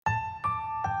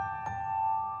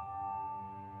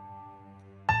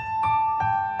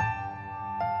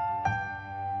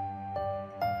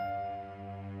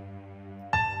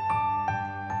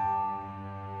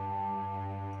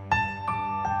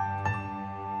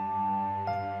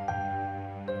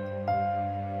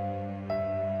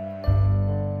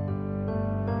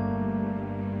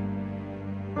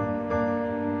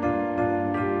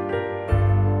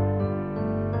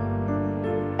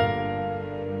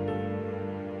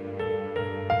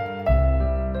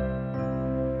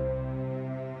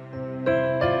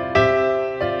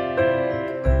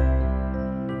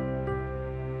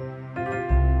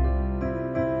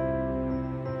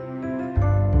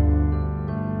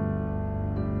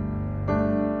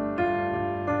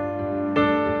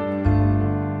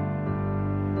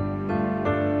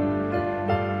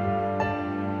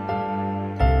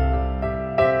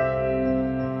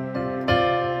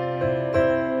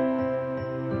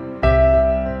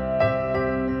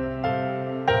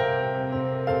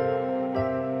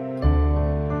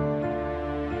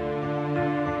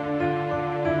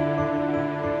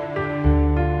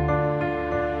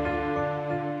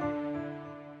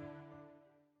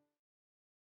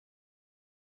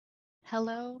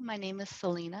Hello, my name is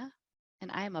Selena, and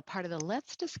I am a part of the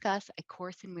Let's Discuss A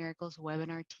Course in Miracles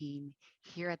webinar team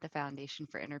here at the Foundation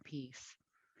for Inner Peace.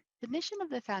 The mission of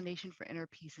the Foundation for Inner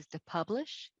Peace is to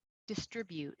publish,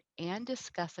 distribute, and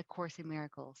discuss A Course in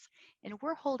Miracles, and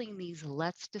we're holding these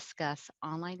Let's Discuss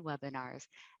online webinars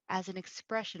as an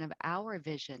expression of our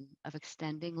vision of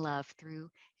extending love through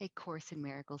A Course in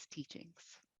Miracles teachings.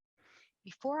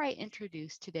 Before I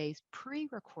introduce today's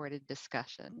pre-recorded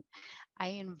discussion, I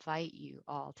invite you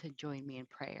all to join me in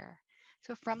prayer.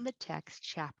 So from the text,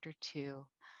 chapter 2,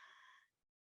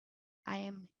 I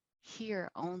am here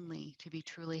only to be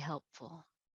truly helpful.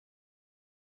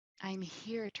 I am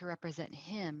here to represent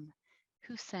Him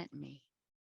who sent me.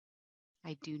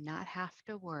 I do not have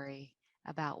to worry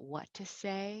about what to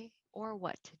say or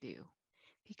what to do,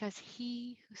 because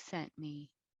He who sent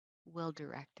me will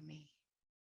direct me.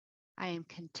 I am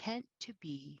content to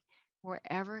be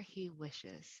wherever He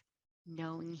wishes,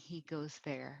 knowing He goes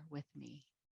there with me.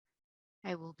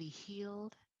 I will be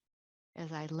healed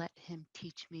as I let Him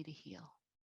teach me to heal.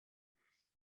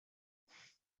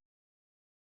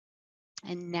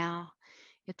 And now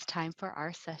it's time for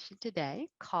our session today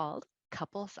called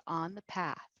Couples on the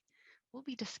Path. We'll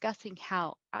be discussing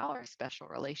how our special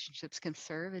relationships can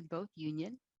serve in both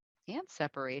union and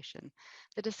separation.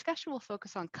 The discussion will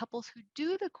focus on couples who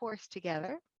do the course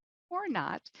together or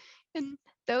not, and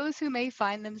those who may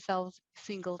find themselves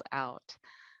singled out.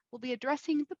 We'll be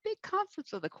addressing the big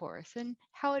concepts of the course and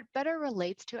how it better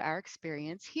relates to our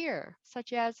experience here,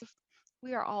 such as if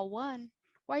we are all one,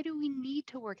 why do we need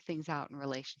to work things out in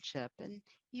relationship? And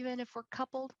even if we're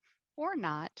coupled or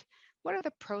not, what are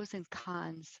the pros and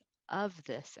cons of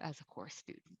this as a course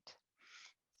student?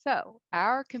 So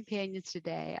our companions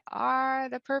today are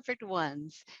the perfect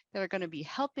ones that are going to be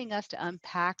helping us to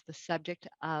unpack the subject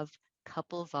of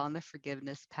couples on the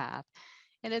forgiveness path.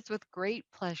 And it's with great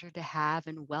pleasure to have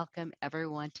and welcome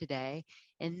everyone today.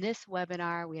 In this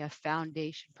webinar, we have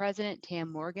Foundation President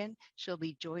Tam Morgan. She'll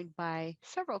be joined by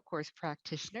several course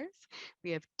practitioners.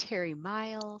 We have Terry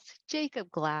Miles,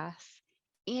 Jacob Glass,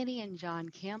 Annie and John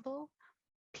Campbell,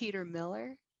 Peter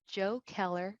Miller, Joe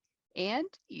Keller, and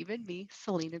even me,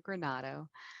 Selena Granado.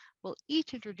 We'll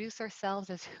each introduce ourselves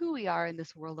as who we are in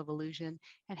this world of illusion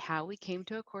and how we came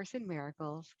to A Course in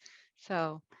Miracles.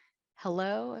 So,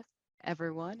 hello,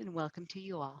 everyone, and welcome to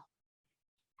you all.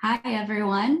 Hi,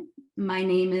 everyone. My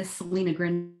name is Selena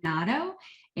Granado,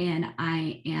 and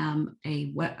I am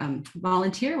a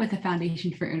volunteer with the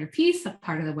Foundation for Inner Peace, a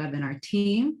part of the webinar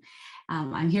team.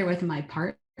 I'm here with my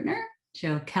partner,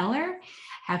 Joe Keller.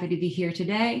 Happy to be here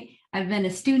today. I've been a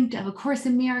student of A Course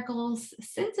in Miracles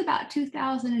since about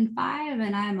 2005,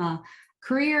 and I'm a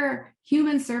career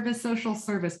human service, social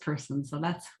service person. So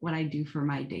that's what I do for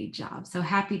my day job. So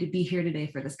happy to be here today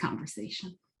for this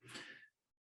conversation.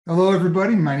 Hello,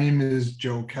 everybody. My name is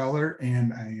Joe Keller,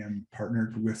 and I am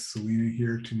partnered with Selena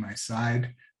here to my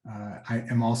side. I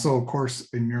am also a Course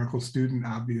in Miracles student,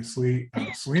 obviously.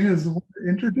 Selena is the one that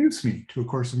introduced me to A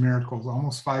Course in Miracles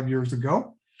almost 5 years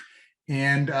ago.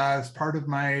 And as part of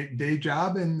my day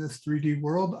job in this 3D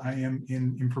world, I am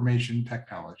in information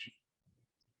technology.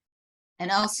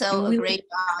 And also a great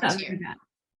volunteer.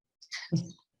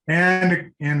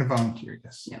 And a volunteer,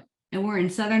 yes. Yep. And we're in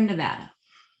Southern Nevada.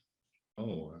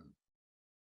 Oh.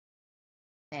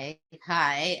 Hey,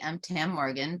 hi, I'm Tam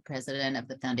Morgan, president of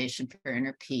the Foundation for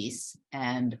Inner Peace,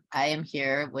 and I am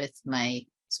here with my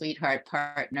sweetheart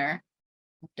partner,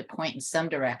 I have to point in some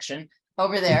direction,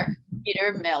 over there,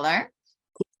 Peter Miller,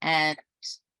 and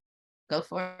go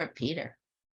for it, Peter.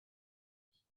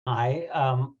 Hi,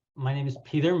 my name is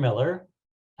Peter Miller,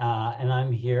 and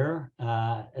I'm here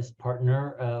as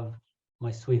partner of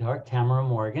my sweetheart, Tamara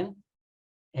Morgan,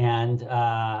 and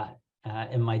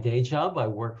in my day job, I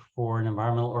work for an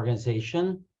environmental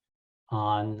organization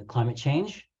on climate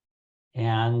change,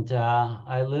 and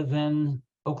I live in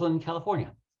Oakland,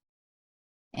 California.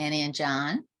 Annie and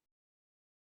John.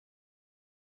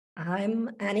 I'm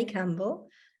Annie Campbell,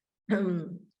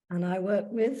 and I work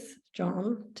with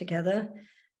John together,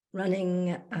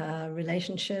 running a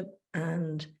relationship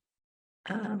and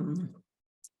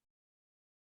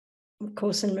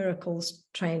Course in Miracles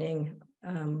training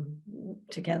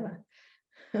together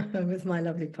with my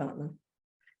lovely partner.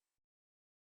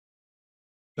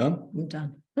 Done? I'm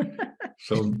done.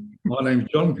 So my name's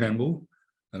John Campbell,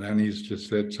 and Annie's just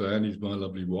said, so Annie's my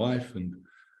lovely wife, and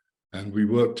we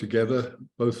work together,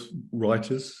 both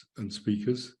writers and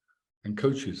speakers and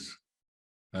coaches.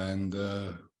 And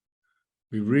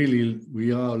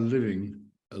we are living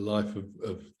a life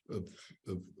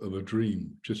of a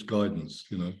dream, just guidance,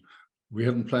 you know. We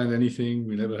haven't planned anything.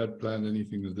 We never had planned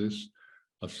anything of this.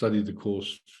 I've studied the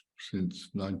course since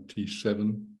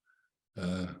 '97,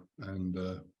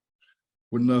 and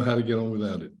wouldn't know how to get on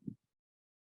without it.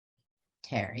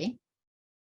 Terry.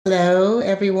 Hello,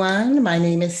 everyone. My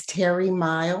name is Terry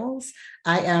Miles.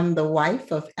 I am the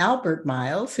wife of Albert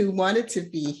Miles, who wanted to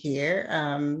be here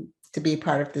to be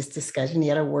part of this discussion. He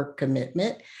had a work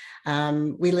commitment.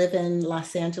 We live in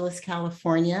Los Angeles,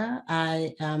 California.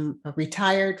 I am a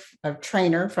retired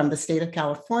trainer from the state of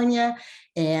California,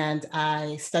 and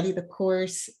I study the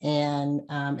course and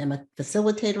am a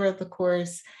facilitator of the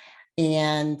course.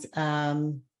 And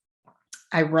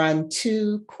I run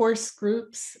 2 course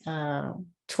groups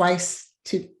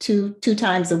two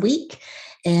times a week.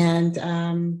 And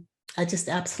I just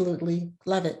absolutely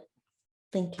love it.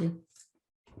 Thank you.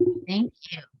 Thank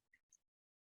you.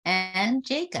 And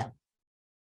Jacob.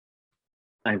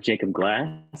 I'm Jacob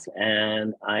Glass,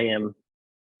 and I am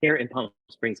here in Palm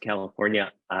Springs,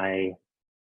 California. I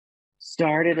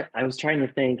was trying to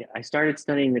think, I started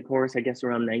studying the course, I guess,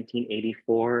 around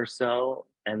 1984 or so.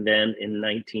 And then in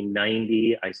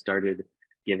 1990, I started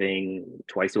giving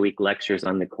twice a week lectures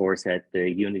on the course at the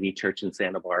Unity Church in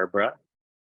Santa Barbara.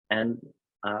 And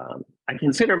I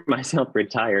consider myself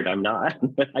retired. I'm not,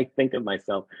 but I think of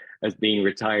myself as being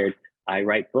retired. I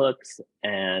write books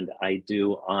and I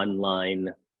do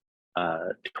online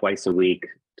twice a week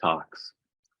talks,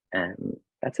 and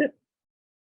that's it.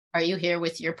 Are you here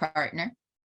with your partner?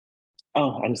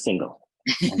 Oh, I'm single.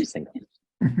 I'm single.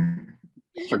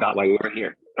 Forgot why we were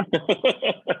here.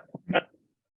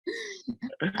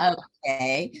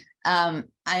 Okay. I'm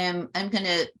going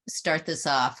to start this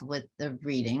off with the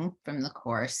reading from the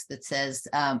course that says,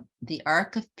 the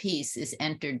ark of peace is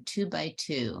entered 2 by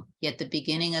 2, yet the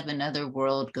beginning of another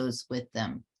world goes with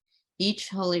them. Each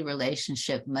holy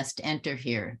relationship must enter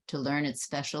here to learn its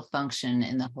special function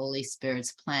in the Holy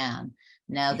Spirit's plan,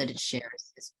 now that it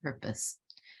shares its purpose.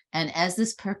 And as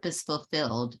this purpose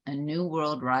fulfilled, a new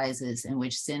world rises in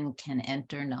which sin can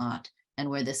enter not, and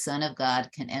where the Son of God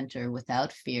can enter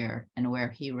without fear, and where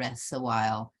he rests a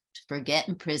while to forget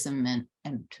imprisonment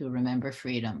and to remember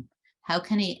freedom. How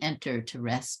can he enter to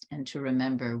rest and to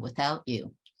remember without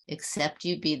you? Except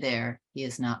you be there, he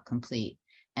is not complete,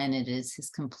 and it is his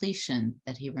completion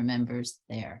that he remembers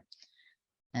there.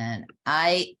 And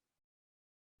I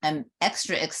am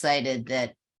extra excited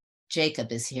that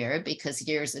Jacob is here, because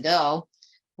years ago,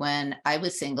 when I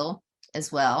was single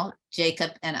as well,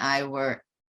 Jacob and I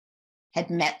had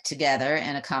met together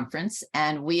in a conference,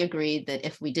 and we agreed that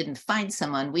if we didn't find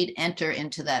someone, we'd enter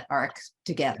into that ark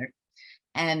together.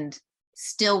 And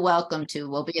still welcome to,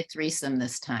 we'll be a threesome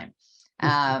this time.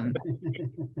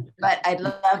 But I'd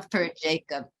love for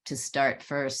Jacob to start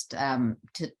first,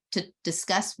 to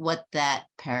discuss what that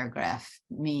paragraph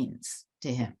means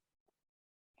to him.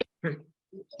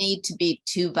 Need to be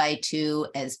 2 by 2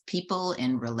 as people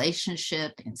in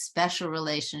relationship, in special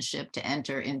relationship, to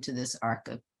enter into this ark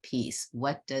of peace.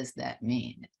 What does that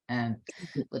mean? And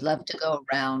would love to go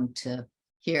around to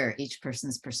hear each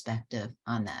person's perspective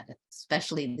on that,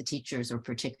 especially the teachers, or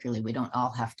particularly, we don't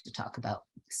all have to talk about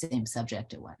the same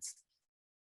subject at once.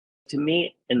 To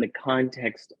me, in the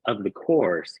context of the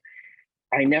course,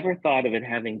 I never thought of it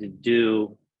having to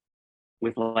do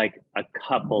with like a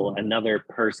couple, another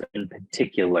person in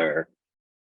particular.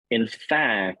 In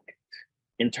fact,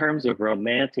 in terms of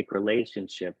romantic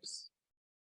relationships,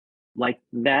 like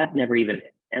that never even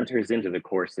enters into the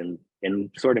course in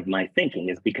sort of my thinking,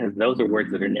 is because those are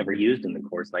words that are never used in the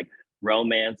course, like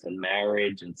romance and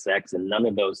marriage and sex, and none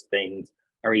of those things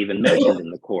are even mentioned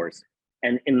in the course.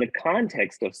 And in the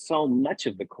context of so much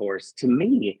of the course, to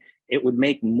me, it would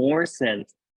make more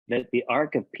sense that the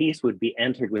ark of peace would be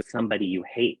entered with somebody you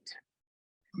hate,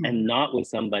 and not with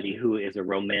somebody who is a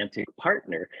romantic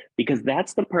partner, because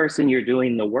that's the person you're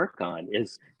doing the work on.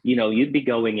 Is, you know, you'd be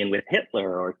going in with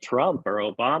Hitler or Trump or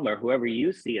Obama or whoever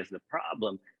you see as the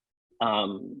problem,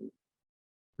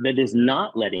 that is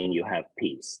not letting you have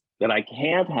peace. That I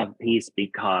can't have peace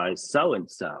because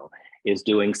so-and-so is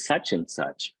doing such and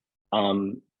such.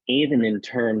 Even in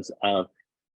terms of,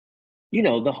 you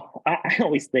know, I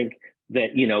always think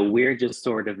that, you know, we're just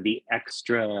sort of the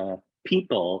extra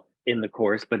people in the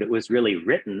course, but it was really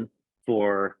written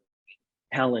for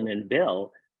Helen and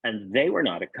Bill, and they were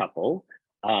not a couple.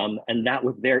 And that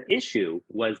was their issue,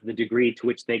 was the degree to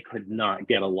which they could not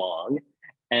get along.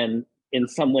 And in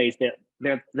some ways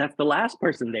that's the last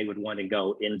person they would want to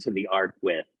go into the ark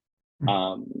with.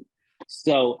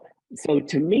 So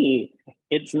to me,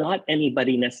 it's not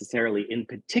anybody necessarily in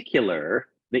particular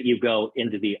that you go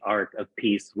into the ark of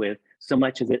peace with, so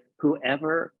much as it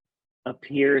whoever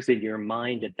appears in your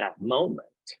mind at that moment,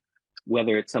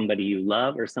 whether it's somebody you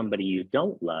love or somebody you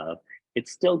don't love,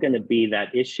 it's still going to be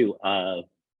that issue of,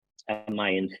 am I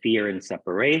in fear and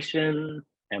separation?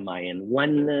 Am I in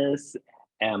oneness?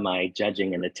 Am I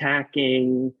judging and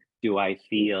attacking? Do I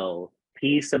feel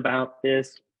peace about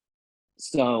this?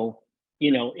 So,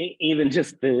 you know, even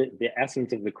just the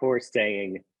essence of the course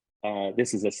saying,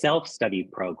 this is a self-study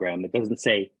program. It doesn't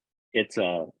say it's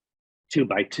a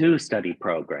 2x2 study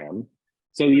program.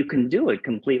 So you can do it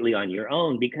completely on your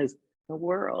own because the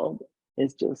world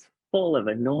is just full of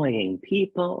annoying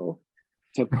people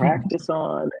to practice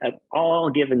on at all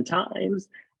given times,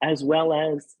 as well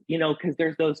as, you know, because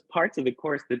there's those parts of the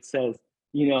course that says,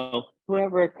 you know,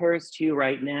 whoever occurs to you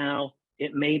right now,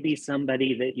 it may be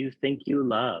somebody that you think you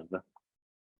love.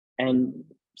 And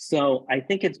so I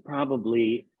think it's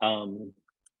probably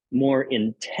more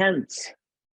intense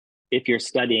if you're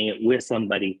studying it with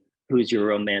somebody who's your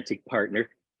romantic partner,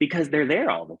 because they're there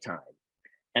all the time.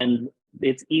 And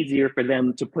it's easier for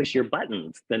them to push your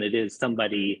buttons than it is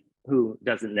somebody who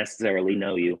doesn't necessarily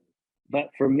know you. But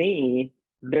for me,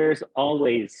 there's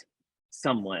always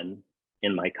someone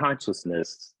in my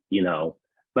consciousness, you know,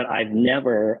 but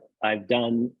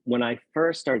when I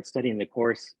first started studying the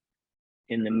course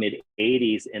in the mid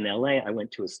 80s in LA, I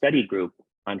went to a study group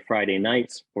on Friday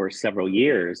nights for several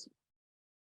years.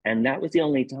 And that was the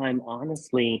only time,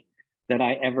 honestly, that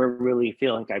I ever really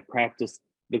feel like I practiced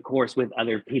the course with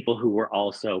other people who were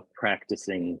also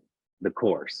practicing the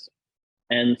course.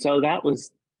 And so that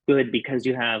was good because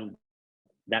you have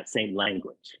that same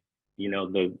language, you know,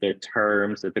 the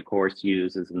terms that the course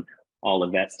uses and all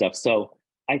of that stuff. So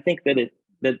I think that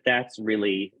that's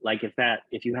really like,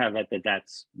 if you have it,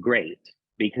 that's great,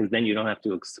 because then you don't have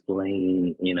to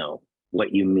explain, you know,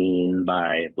 what you mean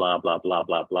by blah, blah, blah,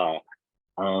 blah, blah.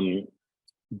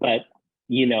 But,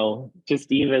 you know,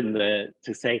 just even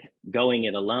to say going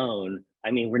it alone,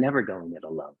 I mean, we're never going it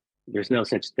alone. There's no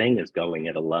such thing as going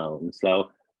it alone.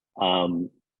 So, I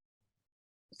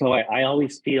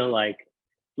always feel like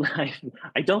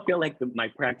I don't feel like my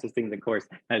practicing the course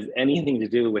has anything to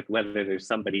do with whether there's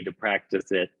somebody to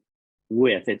practice it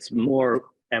with. It's more,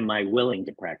 am I willing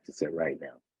to practice it right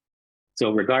now?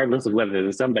 So regardless of whether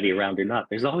there's somebody around or not,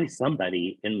 there's always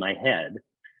somebody in my head.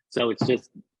 So it's just,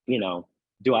 you know,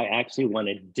 do I actually want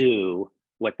to do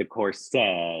what the course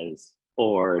says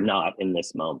or not in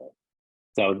this moment?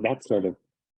 So that's sort of,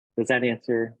 does that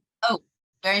answer? Oh,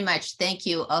 very much. Thank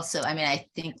you. Also, I mean, I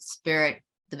think spirit,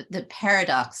 the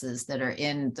paradoxes that are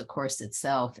in the course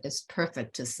itself is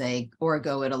perfect to say, or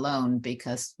go it alone,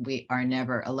 because we are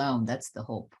never alone. That's the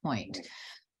whole point.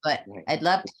 But I'd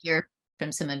love to hear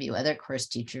from some of you other course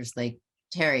teachers, like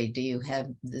Terry, do you have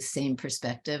the same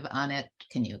perspective on it?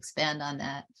 Can you expand on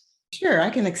that? Sure, I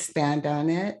can expand on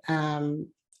it.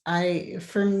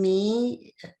 For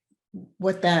me,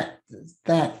 what the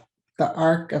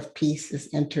arc of peace is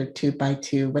entered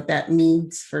 2x2, what that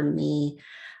means for me,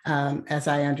 as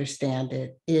I understand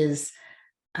it, is,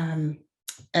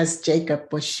 as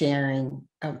Jacob was sharing,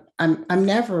 I'm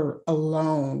never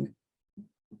alone.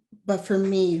 But for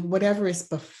me, whatever is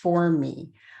before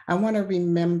me, I want to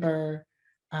remember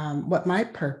what my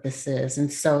purpose is.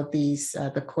 And so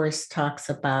the course talks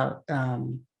about,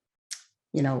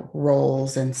 you know,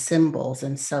 roles and symbols.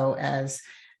 And so as,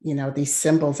 you know, these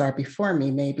symbols are before me,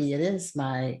 maybe it is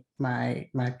my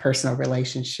personal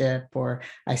relationship, or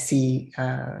I see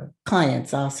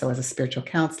clients also as a spiritual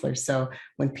counselor. So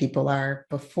when people are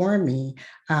before me,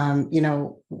 you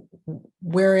know,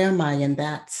 where am I in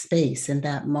that space, in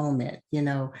that moment, you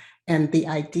know? And the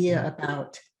idea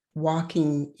about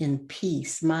walking in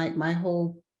peace, my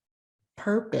whole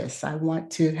purpose, I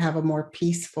want to have a more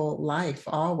peaceful life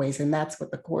always. And that's what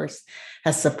the course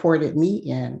has supported me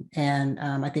in. And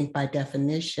I think by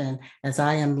definition, as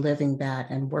I am living that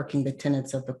and working the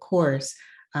tenets of the course,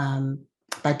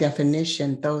 by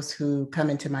definition, those who come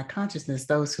into my consciousness,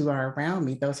 those who are around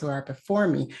me, those who are before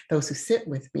me, those who sit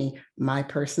with me, my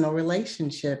personal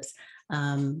relationships,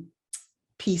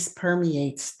 peace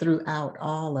permeates throughout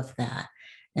all of that.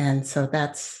 And so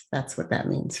that's what that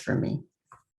means for me.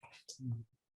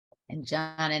 And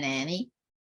John and Annie?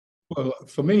 Well,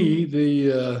 for me,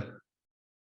 the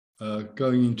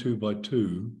going in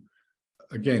 2x2,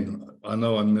 again, I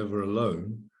know I'm never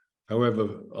alone. However,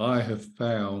 I have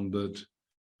found that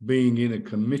being in a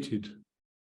committed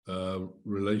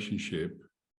relationship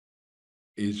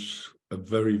is a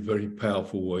very, very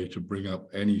powerful way to bring up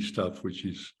any stuff which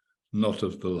is not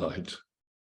of the light,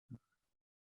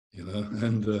 you know.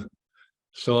 And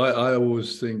so I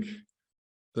always think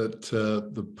that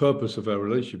the purpose of our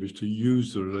relationship is to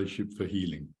use the relationship for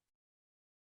healing.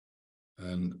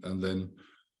 And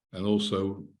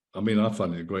also, I mean, I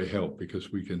find it a great help because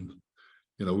we can,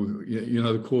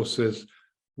 The course says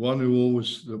one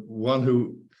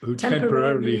who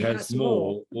temporarily has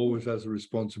more always has a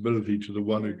responsibility to the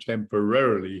one who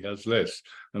temporarily has less.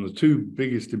 And the two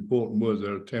biggest important words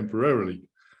are temporarily.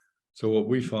 So what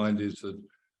we find is that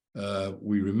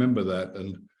we remember that,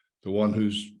 and the one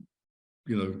who's,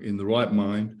 in the right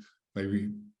mind, maybe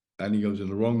Annie goes in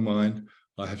the wrong mind,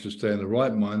 I have to stay in the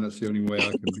right mind. That's the only way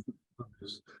I can be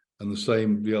focused. And the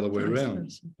same the other way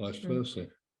around, vice versa.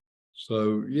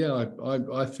 So yeah,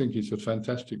 I think it's a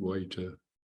fantastic way to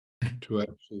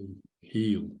actually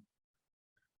heal.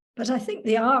 But I think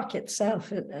the arc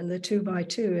itself and the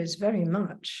 2x2 is very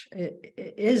much, it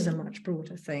is a much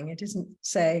broader thing. It isn't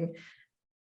saying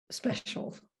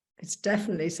special. It's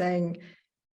definitely saying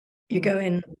you go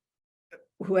in,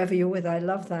 whoever you're with. I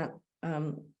love that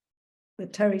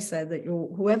that Terry said, that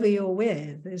whoever you're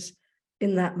with is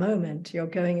in that moment, you're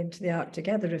going into the arc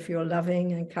together. If you're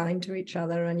loving and kind to each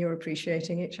other and you're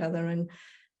appreciating each other and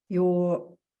you're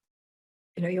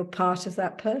part of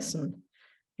that person,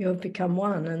 you've become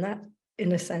one. And that,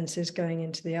 in a sense, is going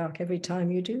into the arc every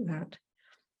time you do that.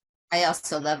 I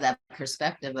also love that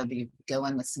perspective of you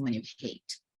going with someone you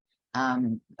hate,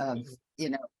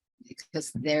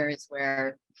 because there is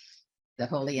where the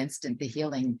holy instant, the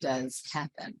healing does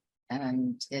happen.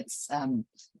 And it's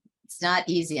not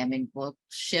easy. I mean, we'll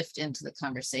shift into the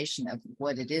conversation of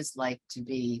what it is like to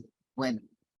be when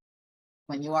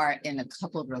you are in a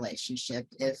coupled relationship,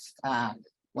 if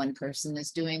one person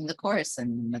is doing the course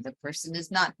and another person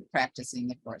is not practicing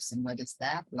the course, and what is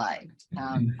that like?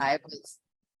 I was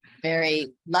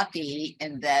very lucky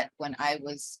in that when I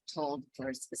was told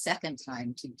for the second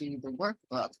time to do the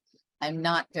workbook, I'm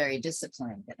not very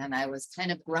disciplined, and I was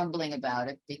kind of grumbling about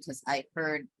it because I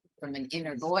heard from an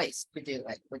inner voice to do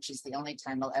it, which is the only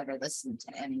time I'll ever listen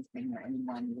to anything or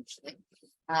anyone usually.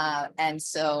 And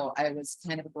so I was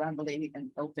kind of grumbly and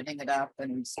opening it up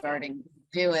and starting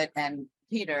to do it. And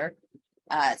Peter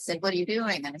said, "What are you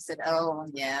doing?" And I said, "Oh,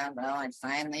 yeah, well, I'm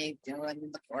finally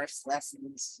doing the course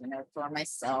lessons, for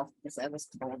myself because I was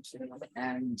told to."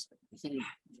 And he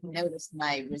noticed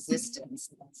my resistance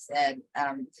and said,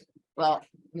 "Well,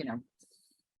 do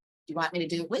you want me to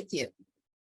do it with you?"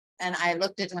 And I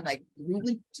looked at him like, "You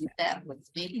would do that with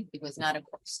me?" He was not a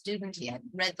course student. He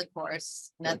hadn't read the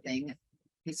course, nothing.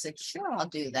 He said, "Sure, I'll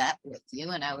do that with you."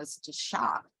 And I was just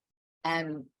shocked.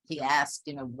 And he asked,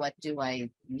 "What do I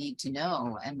need to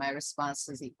know?" And my response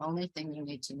was, the only thing you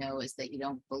need to know is that you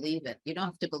don't believe it. You don't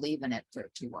have to believe in it for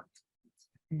it to work.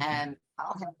 And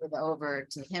I'll hand it over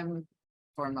to him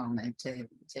for a moment to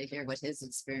hear what his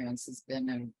experience has been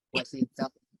and what he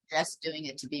felt just doing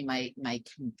it to be my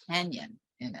companion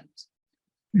in it.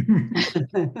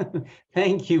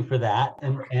 Thank you for that.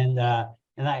 And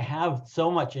I have so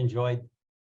much enjoyed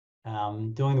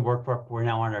doing the workbook. We're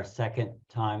now on our second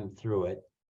time through it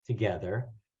together.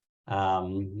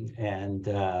 I'm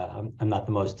not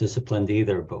the most disciplined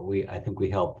either, but I think we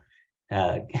help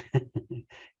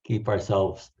keep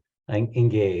ourselves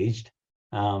engaged.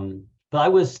 But I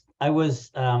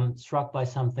was struck by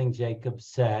something Jacob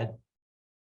said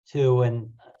too, and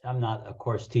I'm not a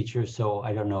course teacher, so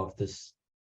I don't know if this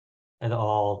at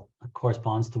all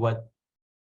corresponds to what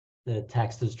the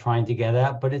text is trying to get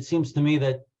at, but it seems to me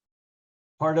that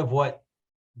part of what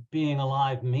being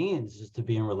alive means is to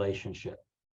be in relationship,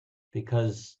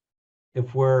 because if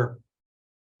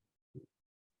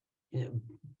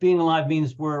being alive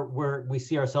means we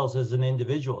see ourselves as an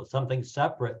individual, something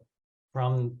separate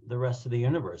from the rest of the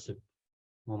universe.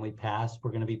 When we pass,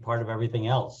 we're going to be part of everything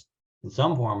else in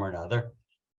some form or another.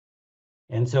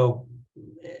 And so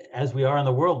as we are in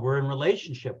the world, we're in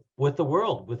relationship with the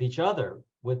world, with each other,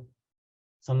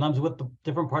 sometimes with the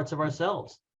different parts of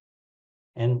ourselves.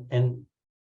 And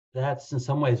that's in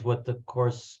some ways what the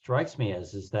course strikes me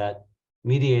as, is that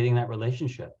mediating that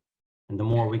relationship. And the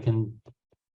more we can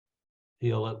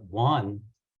feel at one,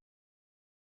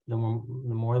 the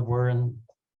more we're in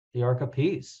the arc of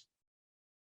peace.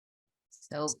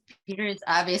 So Peter is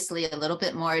obviously a little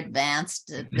bit more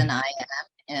advanced than I am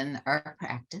in our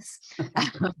practice.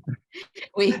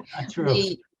 We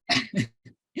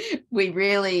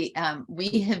really,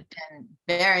 we have been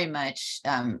very much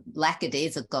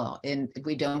lackadaisical, and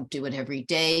we don't do it every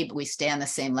day, but we stay on the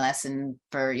same lesson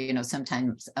for,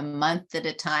 sometimes a month at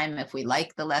a time if we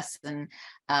like the lesson.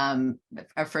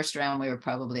 Our first round, we were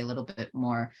probably a little bit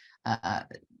more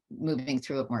moving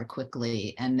through it more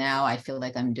quickly. And now I feel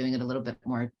like I'm doing it a little bit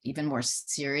more, even more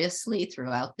seriously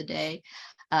throughout the day.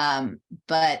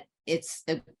 But it's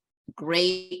a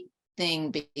great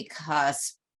thing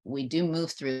because we do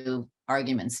move through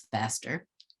arguments faster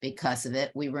because of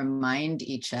it. We remind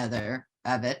each other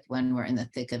of it when we're in the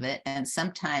thick of it. And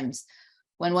sometimes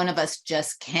when one of us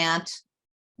just can't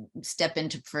step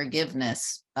into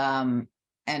forgiveness,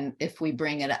 and if we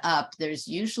bring it up, there's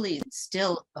usually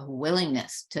still a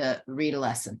willingness to read a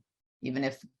lesson, even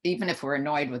if we're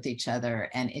annoyed with each other,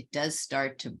 and it does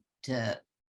start to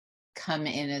come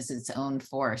in as its own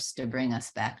force to bring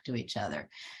us back to each other.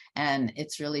 And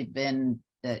it's really been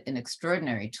an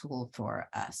extraordinary tool for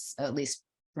us, at least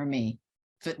for me,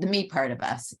 for the me part of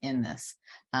us in this,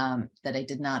 that I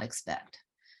did not expect.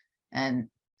 And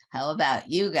how about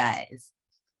you guys?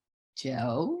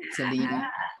 Joe, Selena?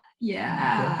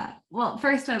 Yeah. Well,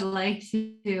 first I'd like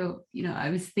to, I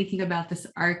was thinking about this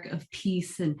arc of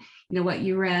peace and, what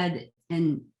you read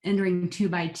and entering 2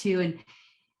 by 2. And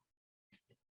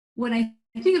when I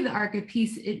think of the arc of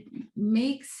peace, it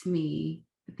makes me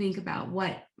think about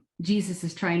what Jesus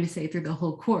is trying to say through the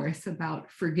whole course about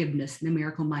forgiveness and the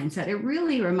miracle mindset. It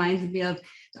really reminds me of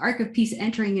the arc of peace.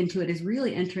 Entering into it is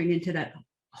really entering into that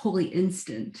holy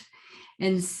instant.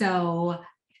 And so,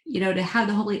 to have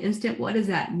the holy instant, what does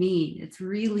that mean? It's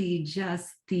really just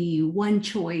the one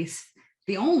choice,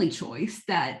 the only choice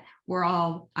that we're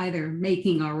all either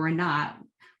making or we're not,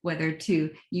 whether to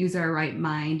use our right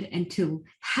mind and to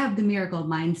have the miracle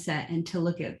mindset and to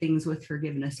look at things with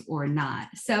forgiveness or not.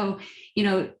 So,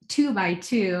 2 by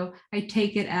 2, I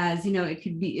take it as,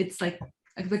 it's like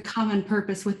the common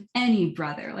purpose with any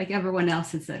brother, like everyone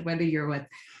else has said, whether you're with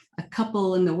a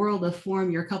couple in the world of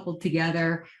form, you're coupled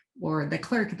together, or the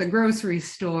clerk at the grocery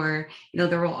store,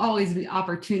 there will always be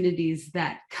opportunities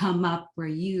that come up where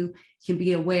you can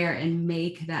be aware and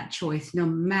make that choice no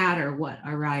matter what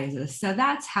arises. So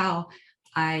that's how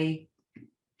I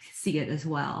see it as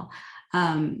well.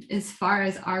 As far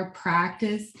as our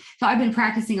practice, so I've been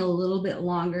practicing a little bit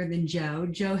longer than Joe.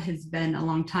 Joe has been a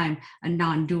long time a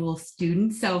non-dual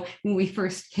student. So when we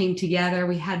first came together,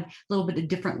 we had a little bit of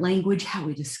different language, how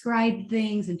we described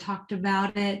things and talked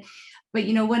about it. But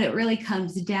what it really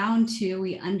comes down to,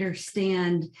 we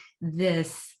understand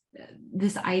this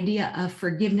idea of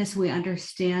forgiveness. We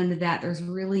understand that there's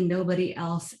really nobody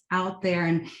else out there.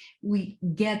 And we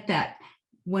get that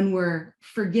when we're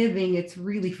forgiving, it's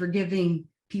really forgiving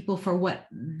people for what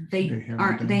they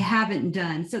haven't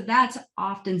done. So that's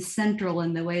often central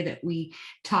in the way that we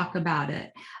talk about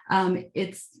it.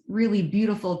 It's really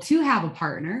beautiful to have a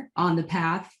partner on the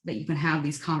path that you can have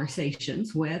these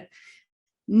conversations with.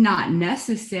 Not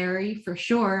necessary for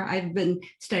sure. I've been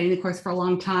studying the course for a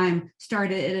long time,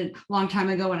 started it a long time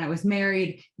ago when I was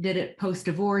married, did it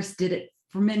post-divorce, did it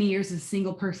for many years as a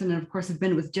single person. And of course, I've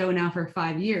been with Joe now for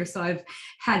 5 years. So I've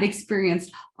had experience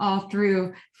all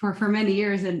through for many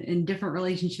years in different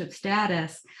relationship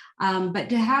status. But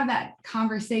to have that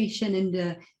conversation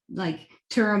and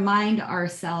to remind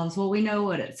ourselves, well, we know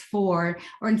what it's for,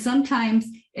 and sometimes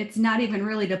it's not even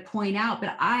really to point out,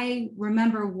 but I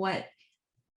remember what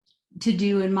to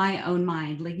do in my own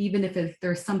mind. Like, even if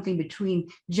there's something between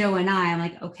Joe and I'm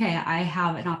like, okay, I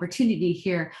have an opportunity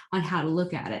here on how to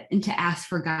look at it and to ask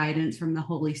for guidance from the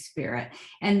Holy Spirit.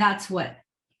 And that's what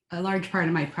a large part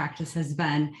of my practice has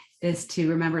been, is to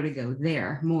remember to go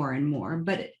there more and more.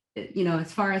 But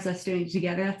as far as us doing it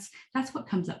together, that's what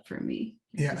comes up for me.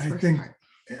 Yeah, I think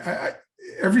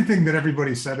everything that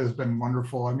everybody said has been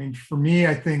wonderful. I mean, for me,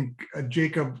 I think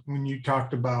Jacob, when you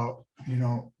talked about,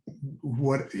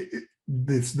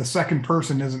 the second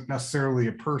person isn't necessarily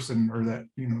a person, or that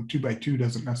 2 by 2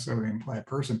 doesn't necessarily imply a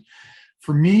person.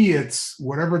 For me, it's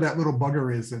whatever that little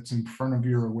bugger is that's in front of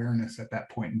your awareness at that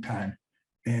point in time.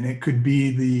 And it could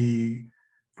be the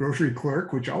grocery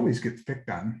clerk, which always gets picked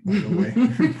on, by the way.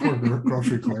 Poor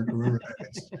grocery clerk, whoever that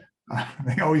is.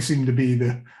 They always seem to be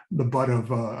the butt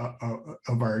of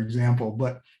our example.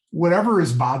 But whatever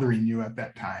is bothering you at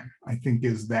that time, I think,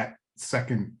 is that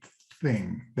second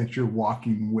thing that you're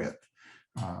walking with.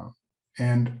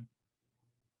 And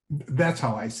that's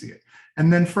how I see it.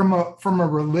 And then from a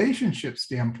relationship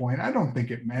standpoint, I don't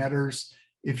think it matters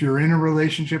if you're in a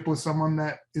relationship with someone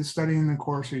that is studying the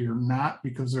course or you're not,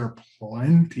 because there are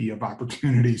plenty of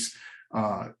opportunities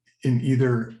in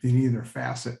either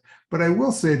facet. But I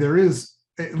will say there is,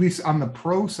 at least on the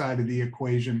pro side of the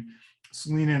equation,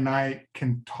 Selena and I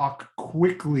can talk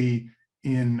quickly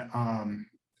in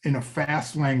a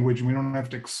fast language. We don't have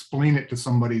to explain it to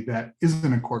somebody that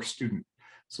isn't a course student.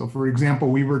 So for example,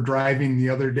 we were driving the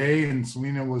other day and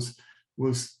Selena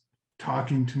was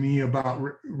talking to me about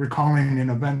recalling an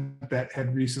event that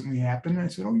had recently happened. And I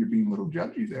said, oh, you're being a little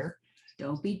judgy there.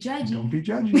 Don't be judgy. Don't be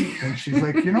judgy. And she's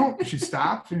like, she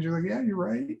stopped and she's like, yeah, you're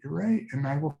right. And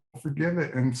I will forgive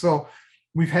it. And so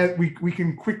we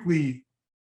can quickly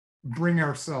bring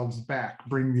ourselves back,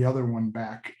 bring the other one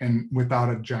back, and without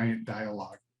a giant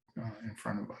dialogue in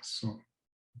front of us. So,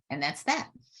 And that's that.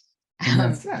 and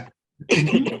that's that.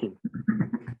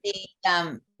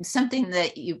 Something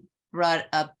that you brought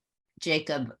up,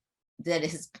 Jacob, that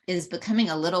is becoming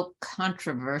a little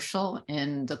controversial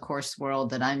in the course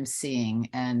world that I'm seeing,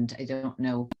 and I don't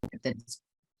know if that's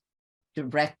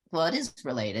direct, well, it is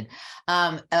related,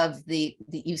 of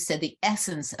you said the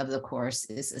essence of the course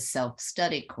is a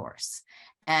self-study course.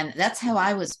 And that's how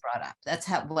I was brought up. That's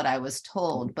what I was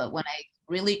told. But when I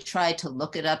really tried to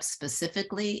look it up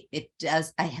specifically,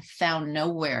 I have found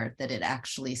nowhere that it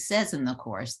actually says in the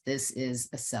course, this is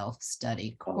a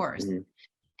self-study course.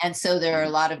 And so there are a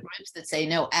lot of groups that say,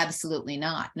 no, absolutely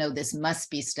not. No, this must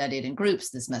be studied in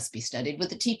groups. This must be studied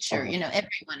with a teacher. You know,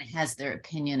 everyone has their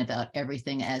opinion about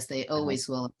everything, as they always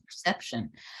will in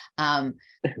perception.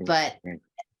 But,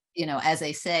 you know, as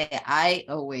I say, I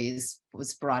always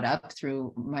was brought up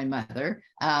through my mother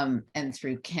and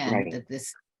through Ken that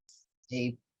this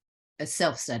is a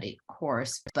self-study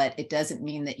course, but it doesn't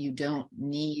mean that you don't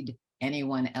need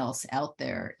anyone else out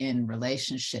there in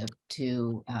relationship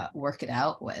to work it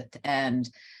out with. And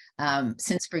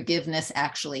since forgiveness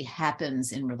actually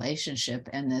happens in relationship,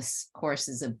 and this course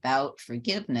is about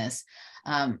forgiveness,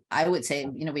 I would say,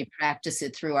 you know, we practice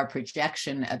it through our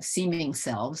projection of seeming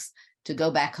selves to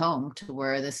go back home to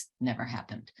where this never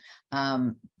happened.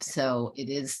 So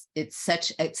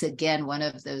it's again, one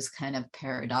of those kind of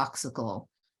paradoxical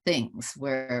things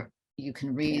where you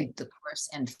can read the course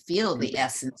and feel the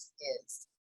essence is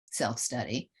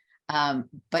self-study.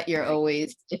 But you're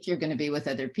always, if you're going to be with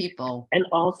other people. And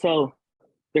also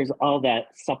there's all that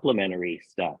supplementary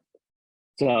stuff.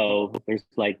 So there's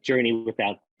like journey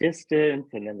without distance,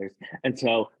 and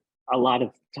so a lot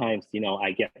of times, you know,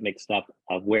 I get mixed up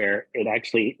of where it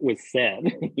actually was said.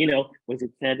 You know, was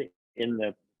it said in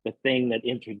the thing that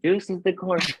introduces the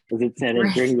course? Was it said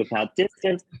in Journey Without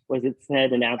Distance? Was it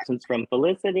said in Absence from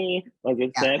Felicity? Was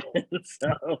it said?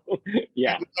 So,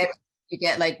 yeah. You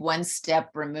get like one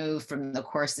step removed from the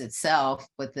course itself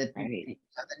with the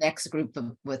next group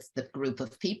with the group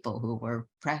of people who were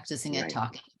practicing it,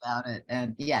 talking about it.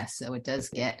 And yes, so it does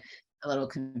get a little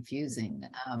confusing.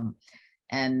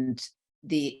 And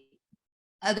the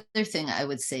other thing I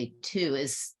would say too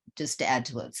is, just to add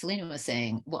to what Selena was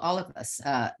saying, well, all of us,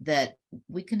 that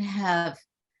we can have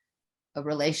a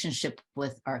relationship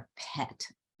with our pet.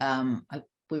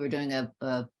 We were doing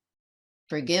a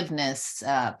forgiveness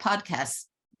podcast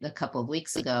a couple of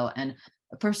weeks ago, and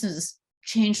a person has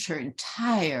changed her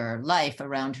entire life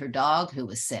around her dog who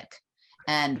was sick,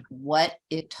 and what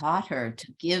it taught her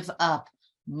to give up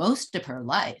most of her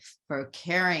life for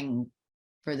caring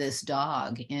for this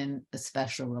dog in a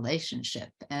special relationship.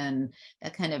 And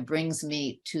that kind of brings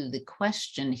me to the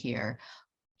question here.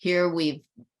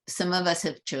 Some of us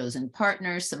have chosen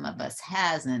partners, some of us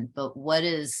hasn't, but what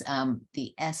is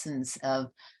the essence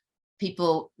of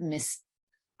people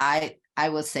I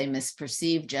will say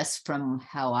misperceived, just from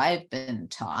how I've been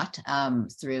taught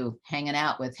through hanging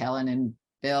out with Helen and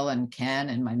Bill and Ken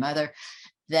and my mother,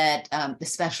 that the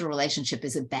special relationship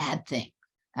is a bad thing.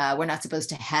 We're not supposed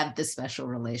to have this special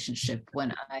relationship,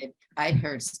 when I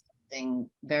heard something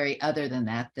very other than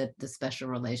that the special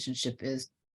relationship is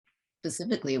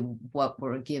specifically what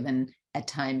we're given at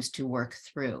times to work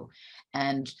through.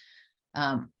 And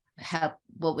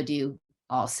what would you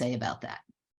all say about that?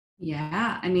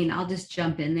 Yeah, I mean, I'll just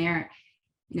jump in there.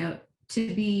 You know,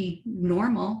 to be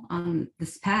normal on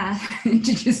this path, to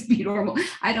just be normal,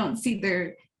 I don't see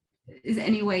there is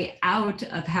any way out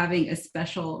of having a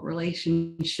special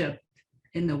relationship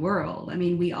in the world. I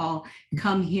mean, we all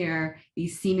come here,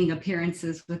 these seeming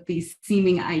appearances with these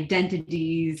seeming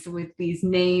identities, with these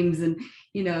names and,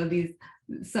 you know, these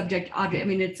subject object. I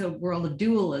mean, it's a world of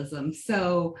dualism.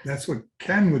 So that's what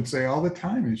Ken would say all the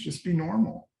time, is just be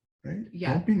normal, right?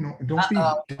 Yeah. Don't be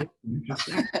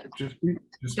just be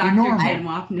Dr. normal. Ken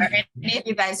Waffner. Are any of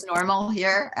you guys normal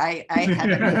here? I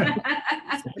haven't.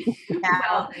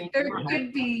 Well, there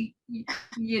could be,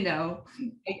 you know,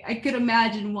 I could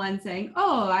imagine one saying,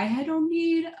 oh, I don't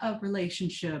need a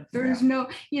relationship. There's no,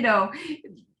 you know,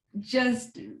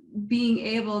 just being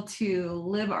able to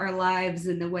live our lives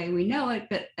in the way we know it.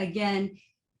 But again,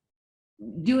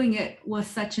 doing it with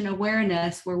such an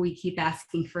awareness where we keep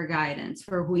asking for guidance,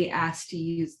 where we ask to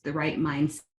use the right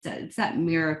mindset. It's that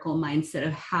miracle mindset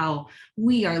of how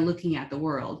we are looking at the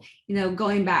world. You know,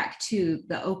 going back to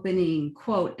the opening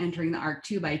quote, entering the ark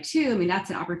 2 by 2, I mean,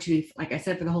 that's an opportunity, like I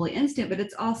said, for the Holy Instant, but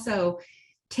it's also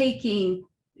taking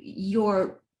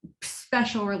your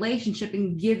special relationship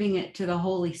and giving it to the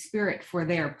Holy Spirit for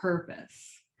their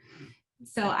purpose.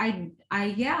 So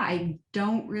I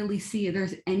don't really see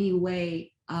there's any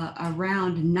way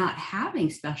around not having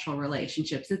special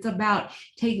relationships. It's about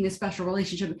taking a special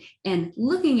relationship and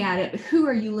looking at it. Who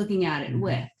are you looking at it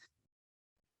with?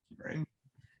 Right.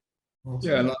 Well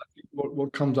Yeah, said. and I think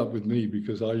what comes up with me,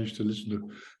 because I used to listen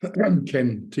to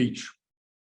Ken teach,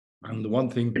 and the one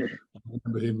thing I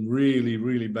remember him really,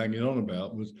 really banging on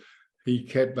about was he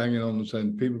kept banging on and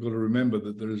saying, people got to remember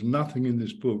that there is nothing in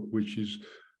this book which is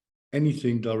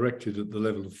anything directed at the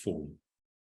level of form.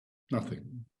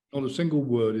 Nothing. Not a single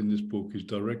word in this book is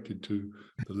directed to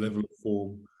the level of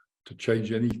form, to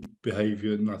change any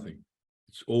behavior, nothing.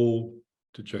 It's all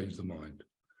to change the mind.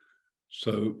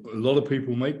 So a lot of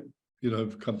people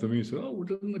come to me and say, oh, well,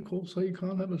 doesn't the course say you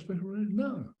can't have a special relationship?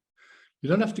 No, you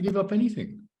don't have to give up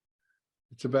anything.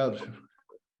 It's about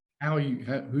who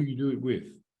you do it with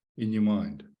in your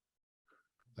mind.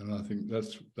 And I think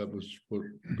that was what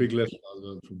big lesson I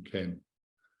learned from Ken.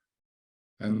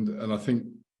 And I think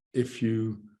if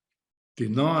you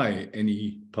deny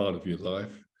any part of your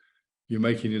life, you're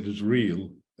making it as real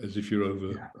as if you're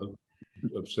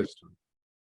obsessed with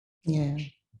it.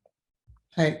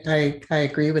 Yeah, I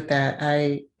agree with that.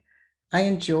 I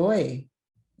enjoy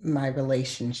my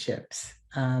relationships.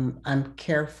 I'm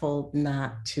careful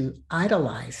not to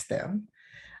idolize them,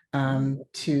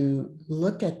 to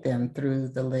look at them through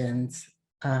the lens,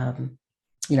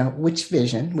 which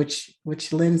vision,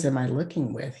 which lens am I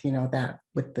looking with? That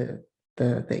with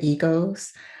the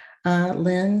ego's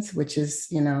lens, which is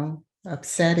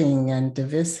upsetting and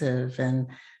divisive and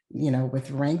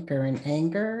with rancor and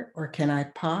anger, or can I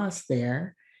pause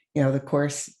there? The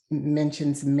Course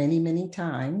mentions many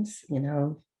times,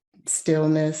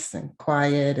 stillness and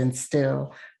quiet and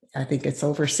still. I think it's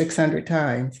over 600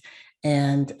 times.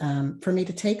 And for me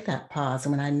to take that pause,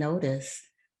 and when I notice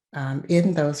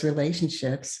in those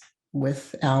relationships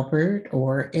with Albert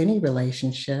or any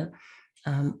relationship,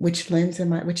 which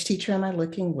teacher am I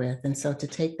looking with? And so to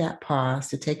take that pause,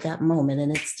 to take that moment,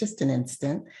 and it's just an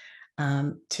instant,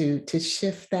 to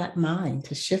shift that mind,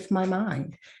 to shift my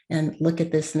mind and look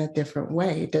at this in a different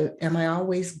way. Am I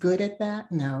always good at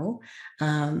that? No,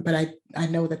 but I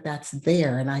know that that's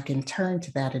there and I can turn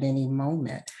to that at any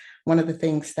moment. One of the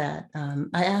things that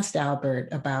I asked Albert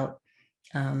about,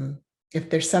 if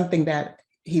there's something that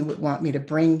he would want me to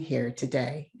bring here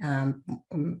today,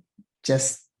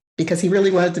 just because he really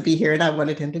wanted to be here and I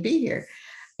wanted him to be here.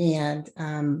 And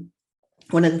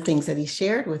one of the things that he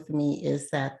shared with me is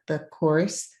that the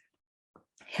Course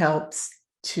helps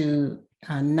to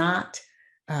not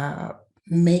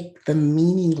make the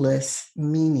meaningless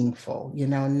meaningful,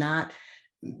 not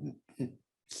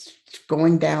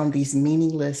going down these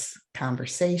meaningless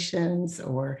conversations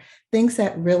or things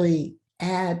that really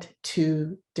add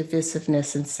to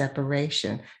divisiveness and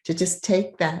separation, to just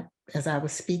take that, as I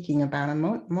was speaking about a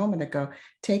moment ago,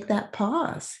 take that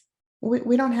pause.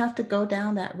 We don't have to go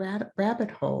down that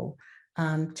rabbit hole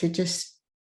to just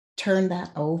turn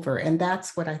that over. And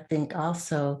that's what I think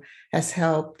also has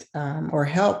helped or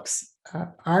helps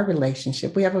our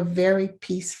relationship. We have a very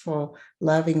peaceful,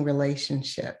 loving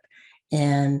relationship.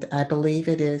 And I believe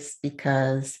it is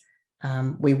because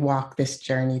we walk this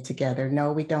journey together.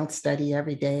 No, we don't study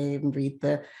every day and read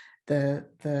the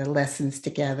lessons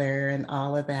together and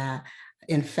all of that.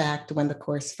 In fact, when the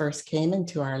Course first came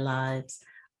into our lives,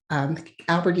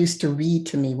 Albert used to read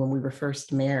to me when we were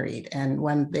first married. And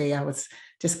one day I was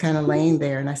just kind of laying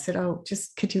there and I said, oh,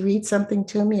 just could you read something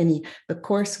to me? And the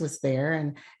Course was there.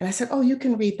 And I said, oh, you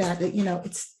can read that.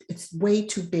 It's way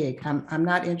too big. I'm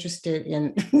not interested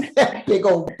in that big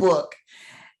old book.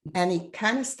 And he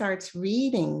kind of starts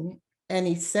reading and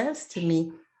he says to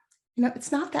me,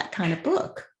 it's not that kind of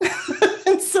book.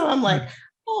 And so I'm like,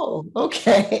 oh,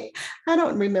 okay. I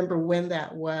don't remember when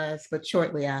that was, but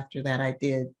shortly after that, I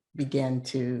did begin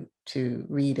to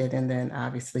read it and then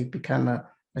obviously become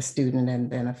a student and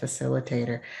then a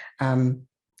facilitator.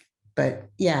 But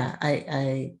yeah,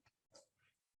 I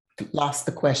lost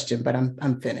the question, but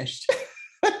I'm finished.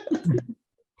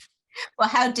 Well,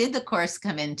 how did the Course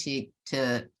come into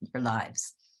your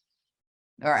lives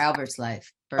or Albert's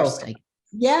life first? Oh,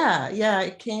 yeah,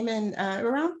 it came in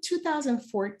around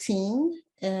 2014.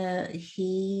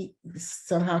 He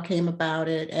somehow came about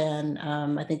it, and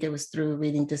I think it was through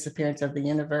reading Disappearance of the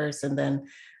Universe, and then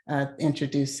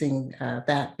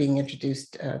being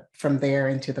introduced from there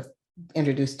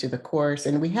introduced to the Course.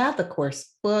 And we have the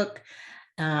Course book,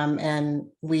 and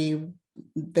we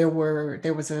there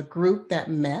was a group that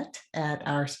met at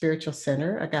our spiritual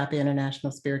center, Agape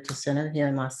International Spiritual Center here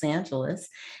in Los Angeles.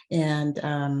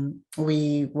 And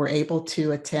we were able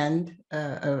to attend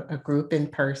a group in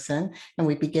person, and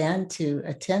we began to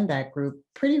attend that group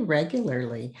pretty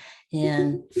regularly.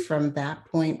 And from that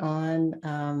point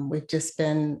on, we've just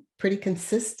been pretty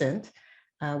consistent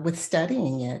with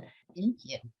studying it. Thank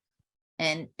you.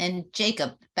 And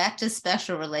Jacob, back to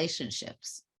special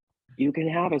relationships. You can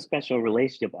have a special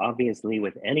relationship, obviously,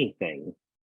 with anything.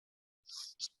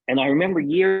 And I remember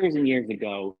years and years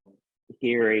ago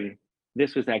hearing,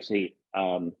 this was actually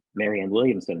Marianne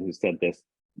Williamson who said this,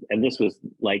 and this was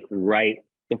like right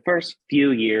the first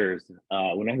few years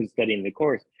when I was studying the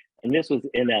course, and this was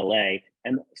in LA,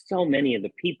 and so many of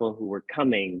the people who were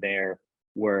coming there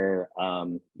were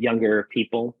younger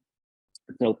people.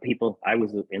 So people, I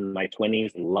was in my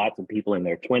 20s, and lots of people in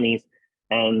their 20s,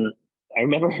 and I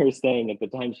remember her saying at the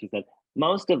time, she said,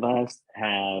 most of us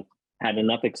have had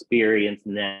enough experience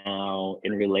now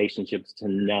in relationships to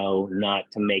know not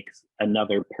to make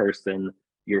another person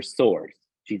your source.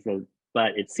 She says,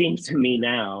 but it seems to me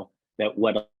now that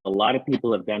what a lot of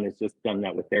people have done is just done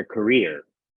that with their career.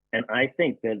 And I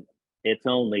think that it's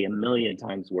only a million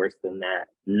times worse than that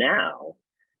now,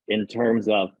 in terms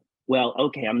of, well,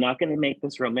 okay, I'm not going to make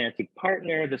this romantic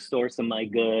partner the source of my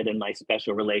good and my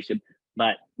special relationship,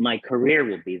 but my career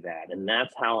will be that. And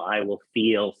that's how I will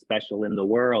feel special in the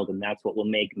world. And that's what will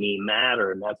make me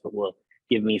matter. And that's what will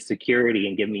give me security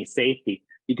and give me safety.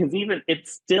 Because even it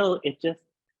just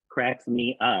cracks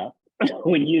me up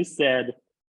when you said,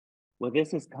 well,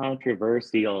 this is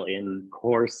controversial in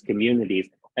course communities.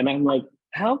 And I'm like,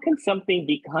 how can something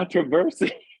be controversial?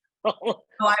 Oh,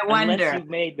 I wonder.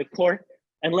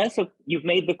 Unless you've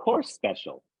made the course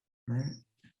special. Right.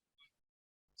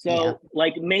 So Yeah.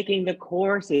 like making the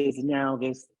course is now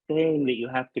this thing that you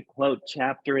have to quote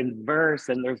chapter and verse,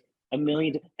 and there's a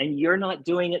million, and you're not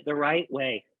doing it the right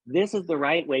way. This is the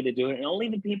right way to do it. And only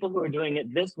the people who are doing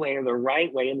it this way are the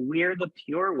right way. And we're the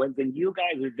pure ones, and you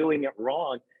guys are doing it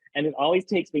wrong. And it always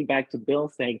takes me back to Bill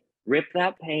saying, rip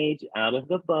that page out of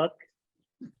the book,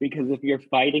 because if you're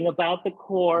fighting about the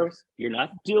course, you're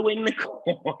not doing the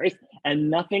course, and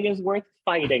nothing is worth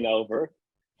fighting over.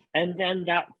 And then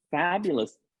that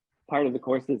fabulous part of the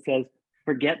course that says,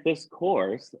 forget this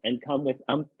course and come with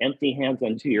empty hands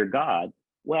unto your God.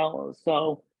 Well,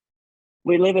 so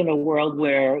we live in a world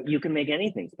where you can make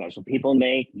anything special. People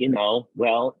make,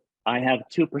 well, I have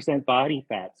 2% body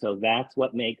fat, so that's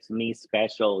what makes me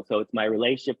special. So it's my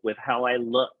relationship with how I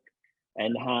look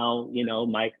and how,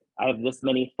 I have this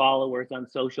many followers on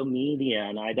social media,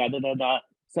 and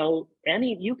So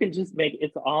you can just make,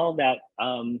 it's all that,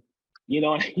 I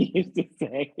used to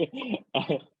say,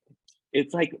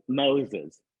 it's like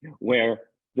Moses, where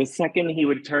the second he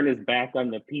would turn his back on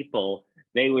the people,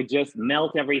 they would just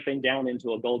melt everything down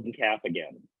into a golden calf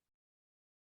again.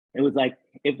 It was like,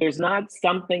 if there's not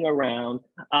something around,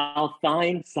 I'll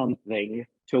find something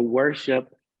to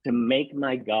worship, to make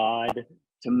my God,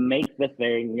 to make the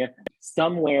thing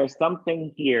somewhere,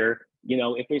 something here.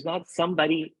 If there's not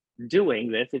somebody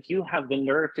doing this, if you have the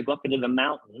nerve to go up into the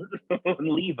mountain and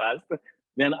leave us,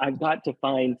 then I've got to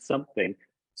find something.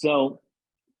 So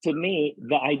to me,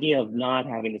 the idea of not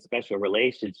having a special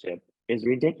relationship is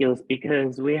ridiculous,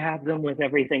 because we have them with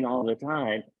everything all the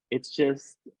time. It's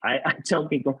just, I tell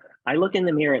people, I look in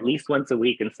the mirror at least once a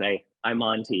week and say, I'm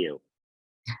on to you.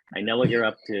 I know what you're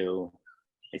up to.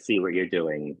 I see what you're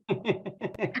doing.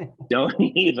 Don't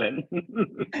even.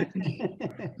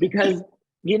 Because,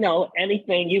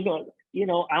 anything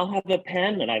I'll have a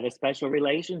pen that I have a special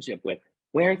relationship with.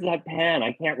 Where's that pen?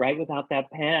 I can't write without that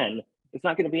pen. It's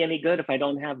not going to be any good if I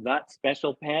don't have that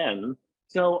special pen.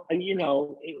 So,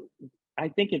 I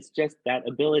think it's just that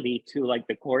ability to, like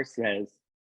the course says,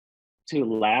 to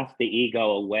laugh the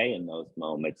ego away in those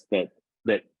moments, that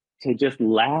to just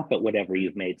laugh at whatever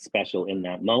you've made special in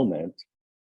that moment.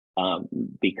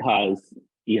 Because,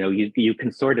 you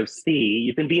can sort of see,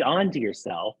 you can be on to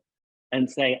yourself and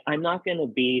say, I'm not going to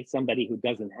be somebody who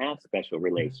doesn't have special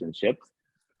relationships.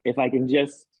 If I can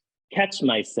just catch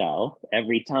myself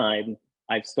every time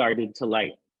I've started to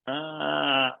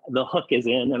the hook is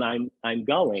in and I'm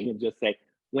going, and just say,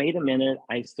 wait a minute,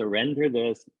 I surrender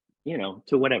this,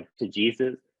 to whatever, to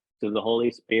Jesus, to the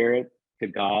Holy Spirit, to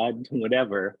God, to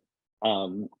whatever.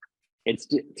 It's,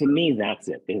 to me, that's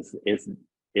it,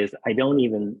 is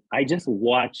I just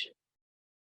watch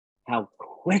how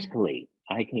quickly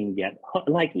I can get,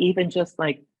 even just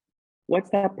what's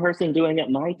that person doing at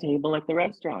my table at the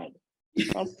restaurant?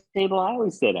 That's the table I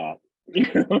always sit at.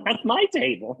 That's my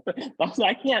table.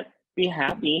 I can't be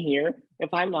happy here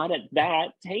if I'm not at that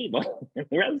table in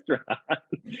the restaurant.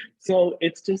 So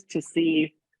it's just to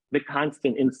see the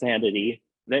constant insanity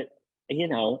that, you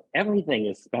know, everything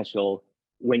is special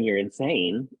when you're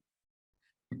insane.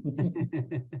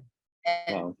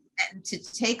 And, So, and to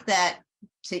take that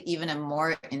to even a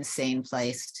more insane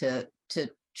place, to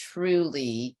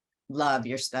truly love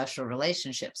your special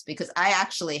relationships, because I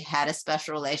actually had a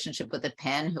special relationship with a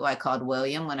pen who I called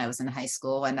William when I was in high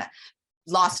school, and I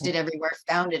lost it everywhere,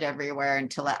 found it everywhere,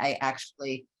 until I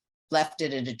actually left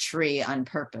it at a tree on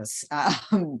purpose,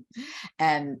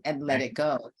 and let it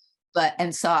go. But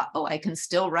and saw, oh, I can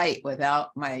still write without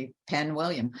my pen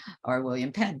William, or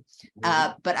William Penn.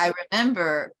 But I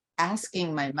remember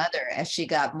asking my mother as she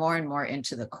got more and more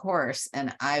into the course,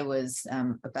 and I was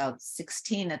about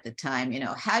 16 at the time, you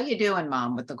know, how you doing,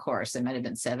 Mom, with the course? I might have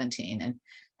been 17.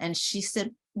 And she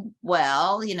said,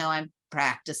 well, you know, I'm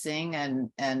practicing,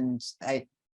 and I,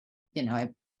 you know,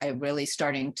 I really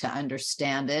starting to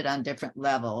understand it on different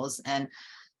levels. And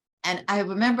I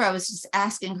remember I was just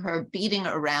asking her, beating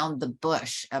around the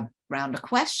bush around a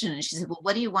question. And she said, well,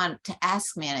 what do you want to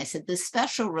ask me? And I said, this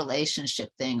special relationship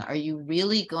thing, are you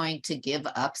really going to give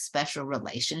up special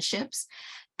relationships?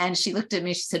 And she looked at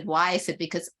me, she said, why? I said,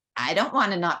 because I don't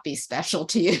want to not be special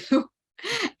to you.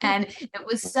 And it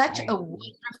was such a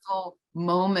wonderful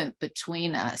moment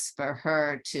between us for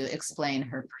her to explain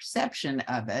her perception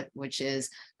of it, which is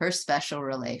her special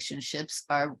relationships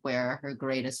are where her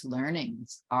greatest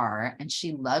learnings are, and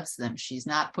she loves them. She's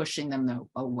not pushing them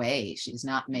away. She's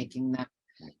not making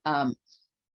them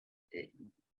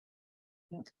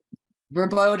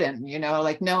verboten, you know,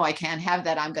 like, no, I can't have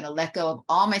that. I'm going to let go of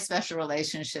all my special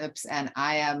relationships, and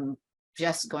I am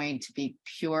just going to be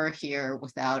pure here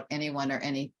without anyone or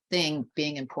anything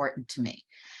being important to me.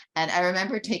 And I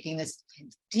remember taking this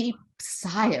deep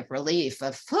sigh of relief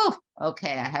of, whew,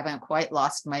 okay, I haven't quite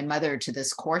lost my mother to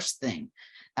this course thing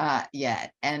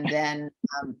yet. And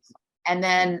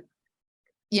then,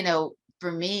 you know,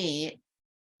 for me,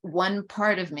 one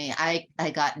part of me, I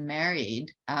got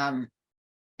married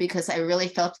because I really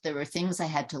felt there were things I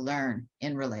had to learn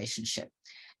in relationship.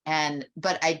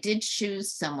 But I did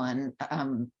choose someone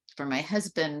for my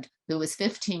husband who was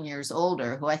 15 years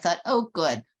older, who I thought, oh,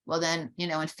 good. Well, then, you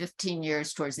know, in 15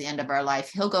 years, towards the end of our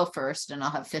life, he'll go first and I'll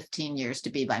have 15 years to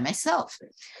be by myself.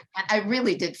 And I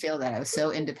really did feel that. I was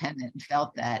so independent and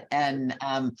felt that. And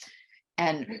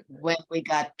when we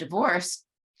got divorced,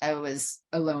 I was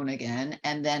alone again.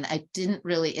 And then I didn't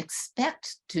really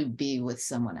expect to be with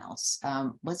someone else.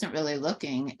 Wasn't really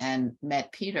looking, and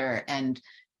met Peter, and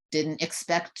didn't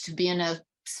expect to be in a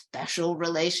special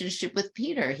relationship with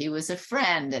Peter. He was a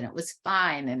friend, and it was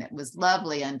fine, and it was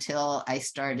lovely, until I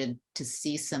started to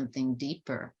see something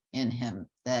deeper in him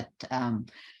that I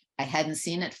hadn't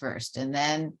seen at first. And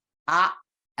then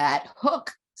at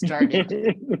hook started.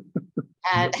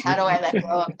 And how do I let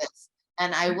go of this?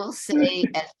 And I will say,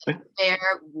 as a fair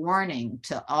warning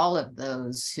to all of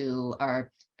those who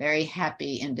are very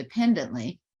happy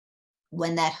independently,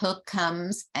 when that hook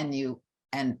comes, and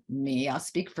me, I'll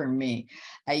speak for me,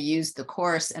 I used the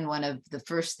course, and one of the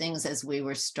first things as we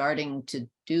were starting to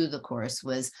do the course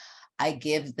was, I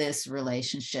give this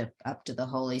relationship up to the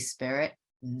Holy Spirit.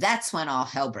 That's when all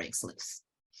hell breaks loose.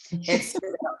 It's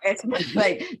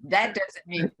like, that doesn't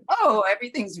mean, oh,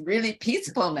 everything's really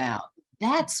peaceful now.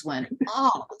 That's when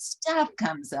all the stuff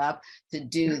comes up to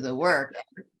do the work.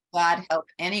 God help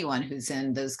anyone who's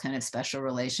in those kind of special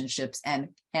relationships and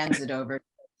hands it over to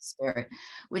the Spirit,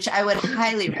 which I would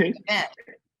highly recommend,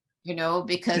 you know,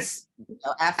 because, you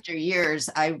know, after years,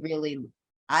 I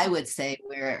would say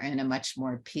we're in a much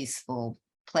more peaceful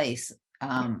place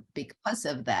because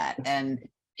of that. And,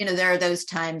 you know, there are those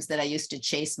times that I used to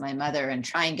chase my mother and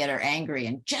try and get her angry.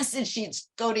 And just as she'd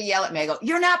go to yell at me, I go,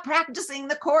 you're not practicing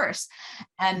the course.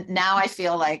 And now I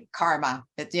feel like karma,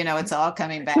 that, you know, it's all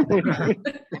coming back.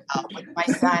 My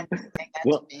son saying that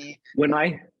to me. When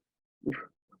I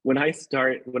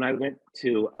went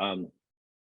to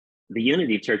the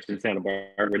Unity Church in Santa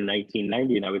Barbara in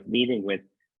 1990, and I was meeting with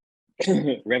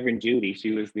Reverend Judy.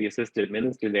 She was the assistant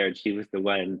minister there, and she was the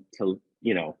one to,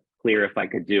 you know, clear if I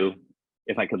could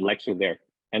lecture there.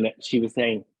 And she was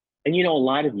saying, and you know, a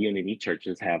lot of Unity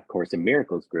churches have Course in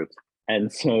Miracles groups.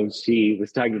 And so she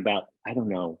was talking about, I don't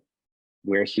know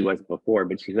where she was before,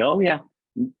 but she said, oh yeah,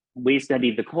 we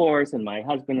studied the course, and my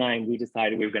husband and I, we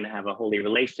decided we were going to have a holy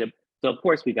relationship. So of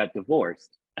course we got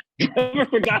divorced. I never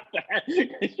forgot that.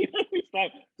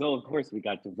 So of course we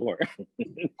got divorced.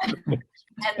 And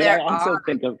I also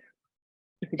think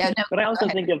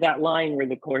of that line where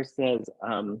the course says,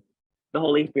 the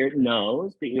Holy Spirit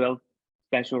knows that you have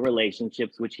special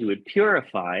relationships which he would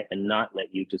purify and not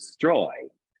let you destroy.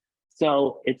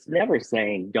 So it's never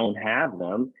saying don't have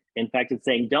them. In fact, it's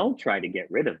saying don't try to get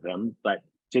rid of them, but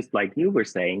just like you were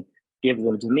saying, give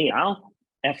them to me. I'll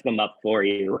F them up for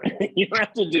you. You don't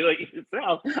have to do it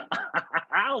yourself.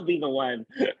 I'll be the one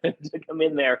to come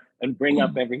in there and bring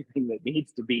up everything that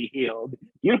needs to be healed.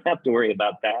 You don't have to worry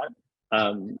about that.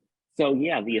 So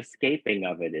yeah, the escaping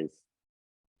of it is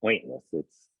pointless.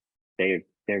 They're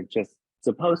just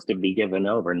supposed to be given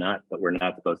over, not that we're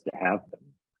not supposed to have them.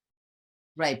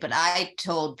 Right, but I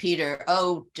told Peter,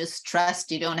 oh, just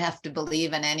trust, you don't have to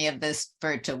believe in any of this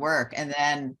for it to work. And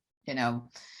then,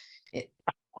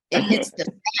 it hits the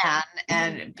fan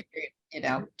and,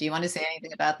 do you want to say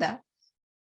anything about that?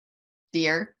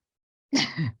 Dear?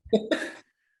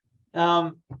 Yeah,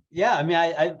 I mean,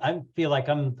 I feel like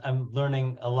I'm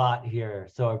learning a lot here.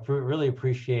 So I really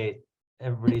appreciate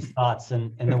everybody's thoughts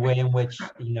and the way in which,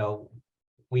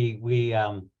 we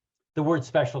the word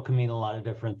special can mean a lot of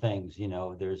different things.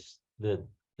 There's the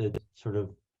sort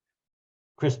of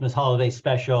Christmas holiday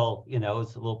special,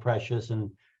 it's a little precious,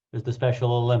 and there's the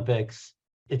Special Olympics.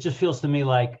 It just feels to me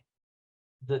like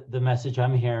the message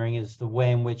I'm hearing is the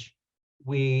way in which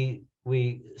we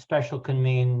special can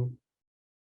mean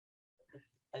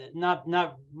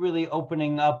not really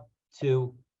opening up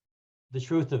to the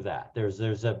truth of that.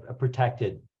 There's a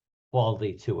protected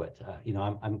quality to it.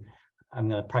 I'm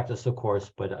going to practice the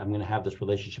course, but I'm going to have this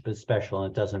relationship as special,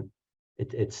 and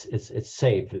it's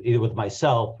safe either with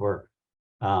myself or,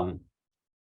 and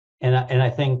I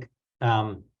think,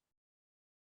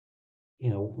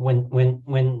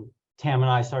 when Tam and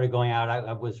I started going out,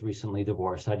 I was recently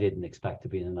divorced. I didn't expect to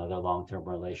be in another long-term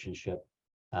relationship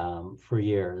for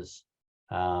years.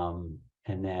 And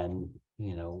then,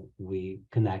 we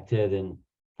connected, and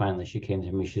finally she came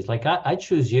to me. She's like, I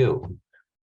choose you.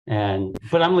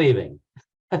 But I'm leaving.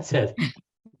 That's it.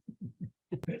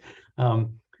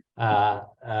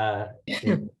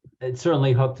 It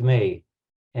certainly hooked me.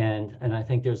 And I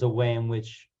think there's a way in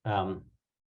which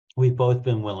we've both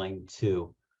been willing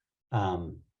to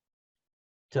open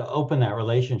that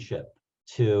relationship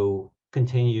to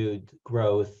continued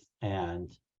growth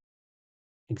and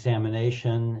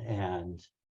examination and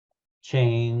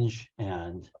change,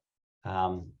 and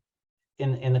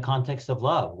in the context of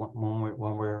love,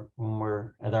 when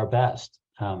we're at our best,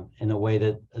 in a way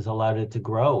that has allowed it to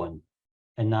grow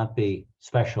and not be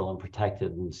special and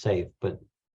protected and safe, but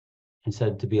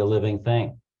instead to be a living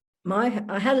thing.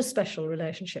 I had a special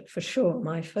relationship for sure.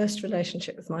 My first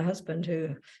relationship with my husband,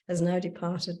 who has now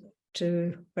departed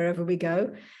to wherever we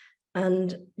go.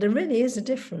 And there really is a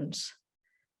difference,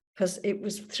 because it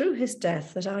was through his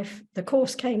death that the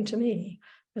course came to me,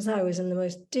 because I was in the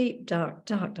most deep, dark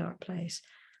place.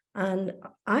 And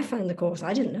I found the course.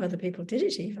 I didn't know other people did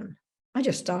it even. I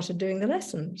just started doing the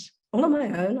lessons all on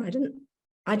my own.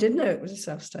 I didn't know it was a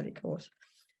self-study course.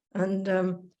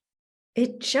 And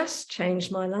it just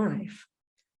changed my life.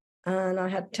 And I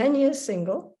had 10 years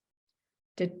single,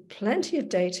 did plenty of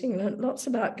dating, learned lots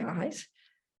about guys.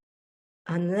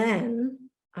 And then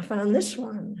I found this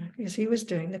one because he was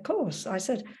doing the course. I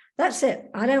said, that's it.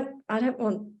 I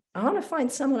want to find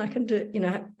someone I can do,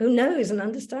 who knows and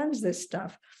understands this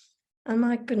stuff. And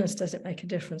my goodness, does it make a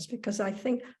difference? Because I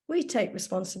think we take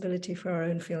responsibility for our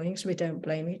own feelings. We don't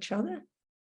blame each other.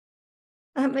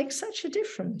 That makes such a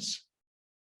difference.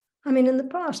 I mean, in the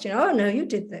past, oh, no, you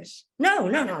did this. No.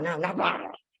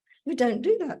 We don't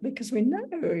do that because we know,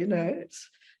 it's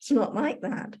not like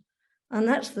that. And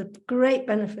that's the great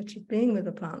benefit of being with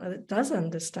a partner that does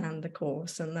understand the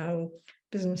course and the whole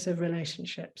business of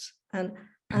relationships. And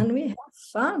we have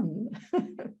fun.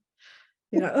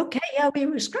 Okay, yeah, we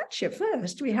were scratchy at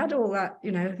first. We had all that,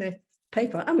 the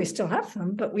paper, and we still have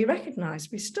them, but we recognize,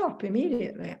 we stop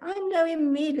immediately. I know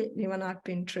immediately when I've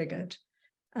been triggered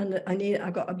and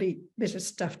I've got a bit of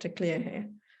stuff to clear here.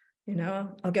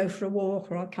 I'll go for a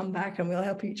walk or I'll come back and we'll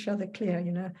help each other clear,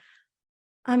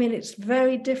 I mean, it's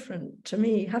very different to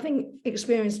me, having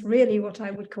experienced really what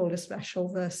I would call a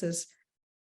special versus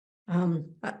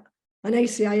an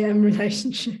ACIM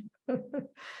relationship.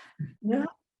 Yeah,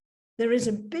 there is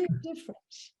a big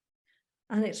difference,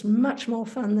 and it's much more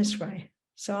fun this way.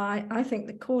 So I think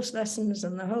the course lessons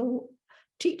and the whole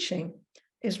teaching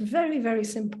is very, very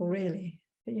simple, really.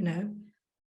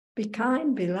 Be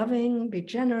kind, be loving, be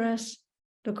generous,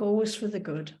 look always for the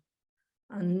good.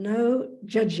 And no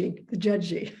judging, the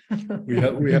judgy. we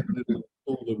have a little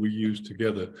tool that we use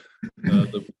together.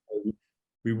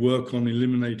 We work on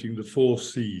eliminating the 4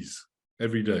 C's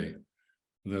every day.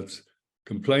 And that's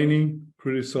complaining,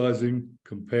 criticizing,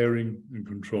 comparing, and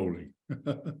controlling.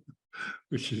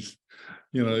 which is,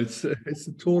 it's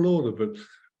a tall order, but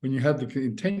when you have the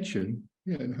intention,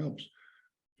 yeah, it helps.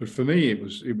 But for me, it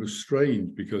was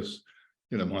strange because,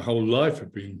 my whole life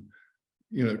had been,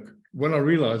 when I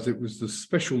realized it was the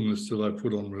specialness that I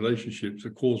put on relationships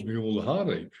that caused me all the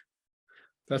heartache.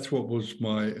 That's what was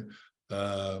my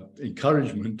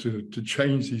encouragement to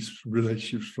change these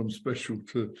relationships from special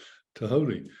to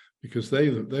holy, because they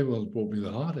well brought me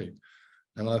the heartache.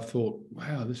 And I thought,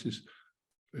 wow, this is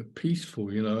peaceful,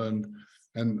 and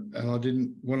I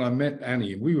didn't, when I met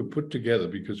Annie, we were put together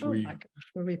because Oh my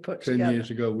gosh, were we put 10 together? years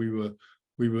ago,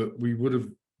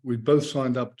 we both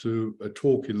signed up to a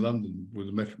talk in London with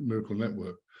the Miracle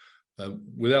Network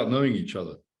without knowing each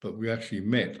other, but we actually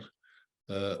met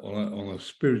on a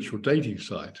spiritual dating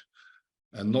site,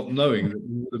 and not knowing that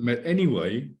we would have met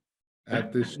anyway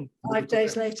at this 5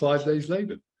 days later. 5 days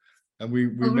later, and we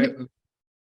Oh, met.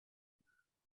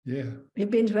 Yeah, We've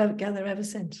been together ever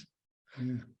since.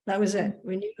 yeah. That was it.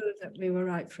 We knew that we were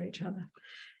right for each other.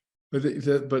 But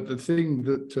the thing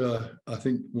that I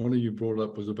think one of you brought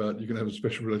up was about you can have a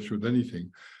special relationship with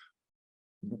anything.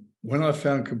 When I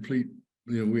found complete,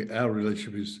 our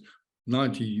relationship is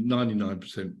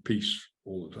 99% peace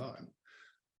all the time.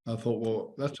 I thought,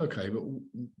 well, that's okay, but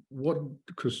what?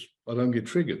 Because I don't get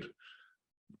triggered.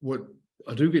 What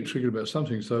I do get triggered about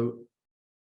something, so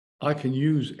I can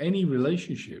use any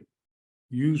relationship,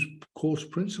 use course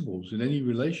principles in any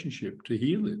relationship to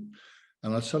heal it.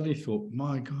 And I suddenly thought,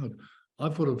 my God,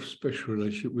 I've got a special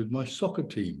relationship with my soccer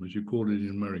team, as you call it in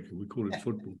America. We call it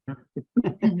football.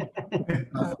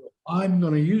 I'm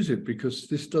going to use it because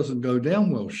this doesn't go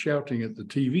down well, shouting at the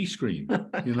TV screen.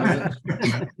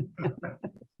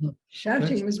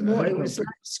 Shouting was more, it was like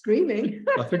screaming.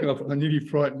 I think I nearly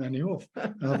frightened Annie off.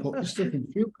 And I thought, this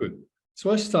doesn't feel good. So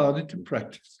I started to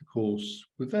practice the course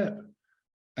with that.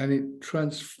 And it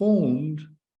transformed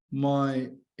my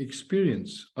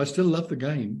experience. I still love the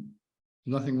game.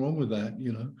 Nothing wrong with that,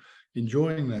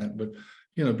 enjoying that. But,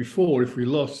 before, if we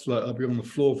lost, like I'd be on the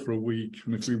floor for a week.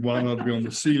 And if we won, I'd be on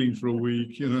the ceiling for a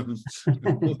week, And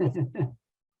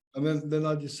then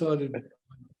I decided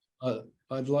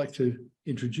I'd like to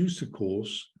introduce the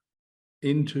course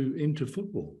into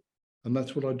football. And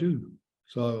that's what I do.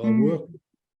 So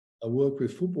I work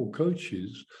with football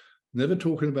coaches, never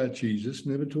talking about Jesus,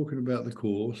 never talking about the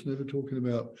course, never talking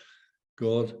about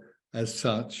God as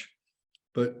such,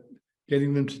 but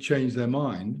getting them to change their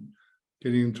mind,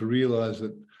 getting them to realize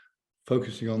that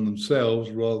focusing on themselves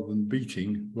rather than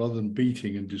beating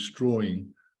and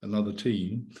destroying another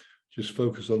team, just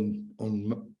focus on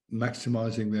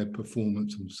maximizing their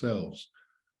performance themselves.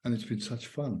 And it's been such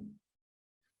fun.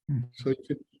 So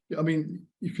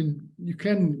you can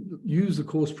use the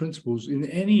course principles in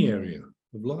any area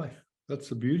of life. That's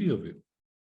the beauty of it.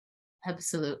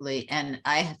 Absolutely. And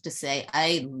I have to say,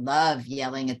 I love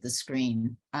yelling at the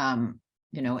screen,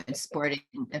 in sporting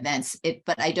events,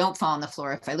 but I don't fall on the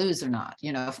floor if I lose or not,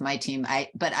 if my team,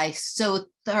 but I so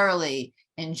thoroughly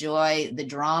enjoy the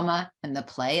drama and the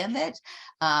play of it.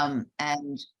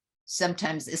 And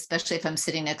sometimes, especially if I'm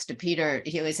sitting next to Peter,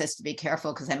 he always has to be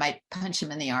careful because I might punch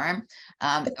him in the arm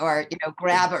or,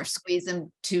 grab or squeeze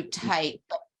him too tight.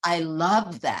 But I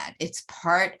love that. It's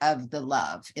part of the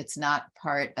love. It's not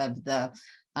part of the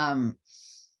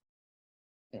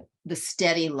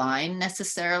steady line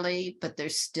necessarily, but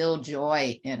there's still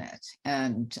joy in it.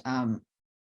 And,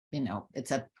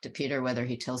 it's up to Peter whether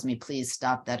he tells me, please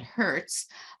stop, that hurts.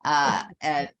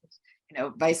 And,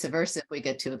 vice versa if we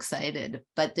get too excited.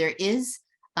 But there is,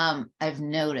 I've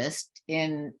noticed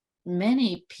in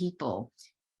many people,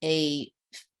 I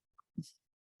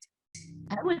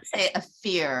would say a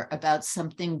fear about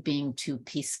something being too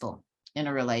peaceful in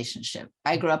a relationship.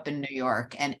 I grew up in New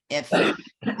York, and if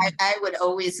I would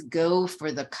always go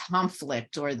for the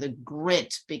conflict or the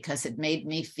grit because it made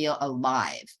me feel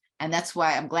alive. And that's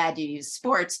why I'm glad you use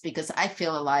sports, because I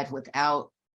feel alive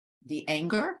without the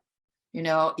anger,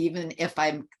 even if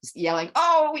I'm yelling,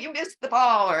 oh, you missed the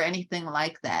ball or anything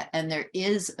like that. And there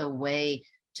is a way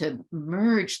to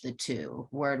merge the two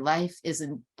where life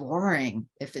isn't boring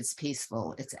if it's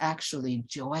peaceful, it's actually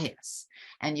joyous.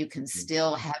 And you can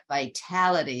still have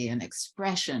vitality and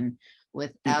expression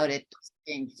without it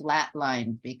being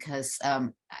flatlined, because,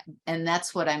 and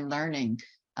that's what I'm learning,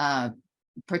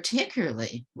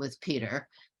 particularly with Peter,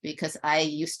 because I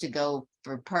used to go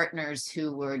for partners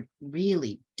who were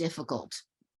really difficult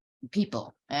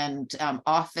people and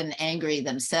often angry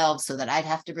themselves, so that I'd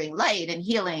have to bring light and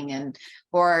healing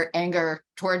or anger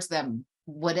towards them,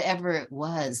 whatever it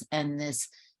was. And this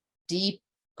deep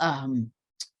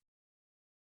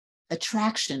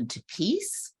attraction to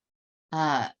peace,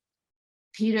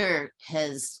 Peter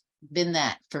has been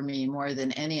that for me more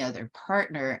than any other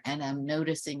partner. And I'm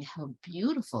noticing how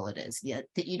beautiful it is, yet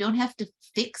that you don't have to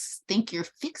think you're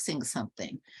fixing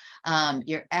something.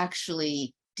 You're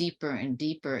actually deeper and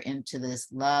deeper into this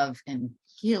love and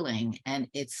healing. And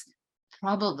it's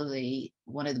probably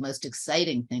one of the most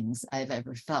exciting things I've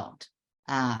ever felt.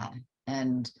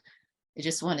 And I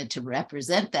just wanted to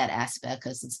represent that aspect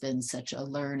because it's been such a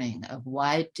learning of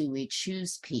why do we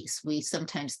choose peace? We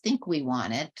sometimes think we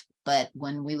want it, but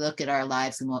when we look at our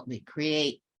lives and what we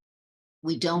create,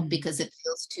 we don't because it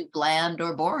feels too bland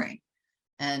or boring.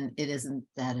 And it isn't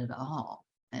that at all.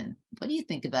 And what do you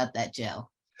think about that, Joe?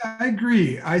 I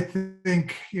agree. I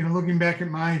think, looking back at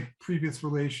my previous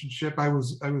relationship, I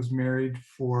was married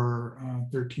for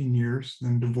 13 years,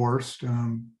 then divorced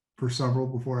for several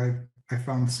before I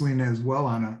found Selena as well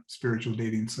on a spiritual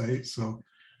dating site. So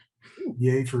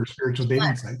yay for spiritual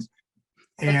dating sites.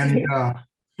 And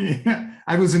yeah,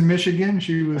 I was in Michigan,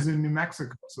 she was in New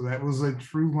Mexico. So that was a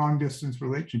true long distance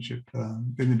relationship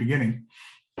in the beginning.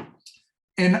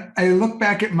 And I look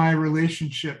back at my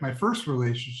relationship, my first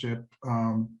relationship,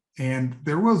 and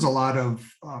there was a lot of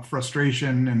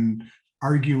frustration and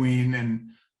arguing and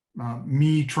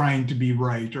me trying to be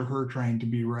right or her trying to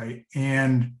be right.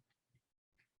 And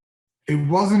it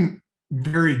wasn't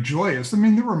very joyous. I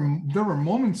mean, there were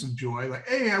moments of joy, like,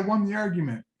 hey, I won the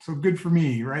argument, so good for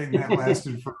me, right? And that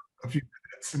lasted for a few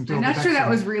minutes until I'm not sure that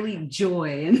was really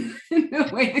joy in the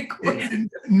way the course.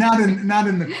 Not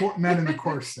in the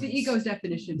course sense. The ego's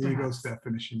definition. The ego's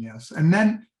definition, yes. And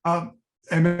then I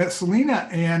met Selena,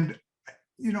 and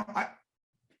I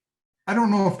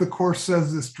don't know if the course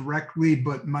says this directly,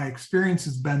 but my experience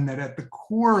has been that at the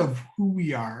core of who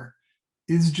we are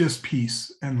is just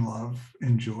peace and love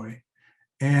and joy.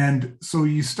 And so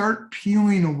you start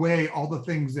peeling away all the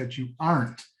things that you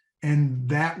aren't, and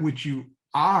that which you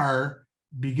are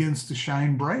begins to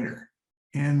shine brighter.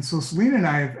 And so Selena and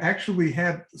I have actually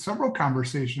had several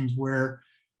conversations where,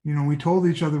 we told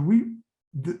each other,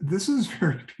 this is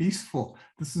very peaceful.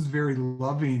 This is very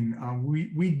loving.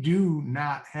 We do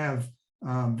not have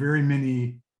very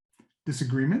many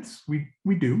disagreements. We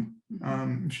do.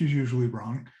 She's usually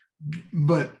wrong,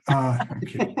 but I'm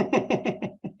kidding.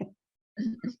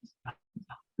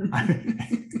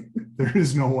 There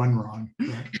is no one wrong.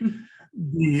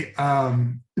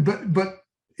 But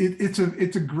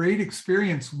it's a great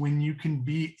experience when you can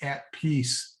be at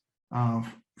peace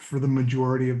for the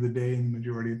majority of the day and the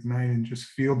majority of the night, and just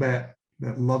feel that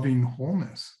loving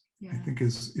wholeness. I think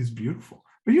is beautiful.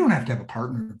 But you don't have to have a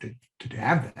partner to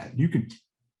have that. You can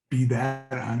be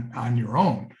that on your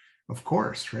own, of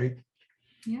course, right?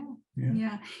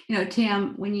 Yeah.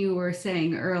 Tam, when you were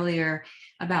saying earlier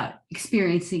about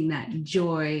experiencing that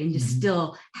joy and just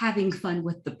still having fun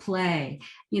with the play,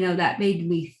 that made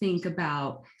me think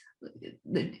about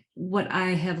what I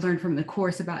have learned from the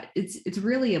course about it's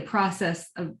really a process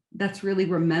of that's really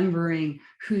remembering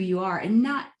who you are and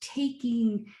not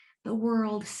taking the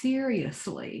world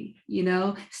seriously,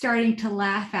 starting to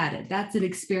laugh at it. That's an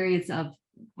experience of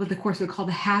what the course would call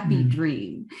the happy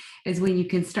dream, is when you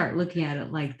can start looking at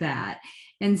it like that.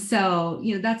 And so,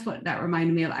 that's what that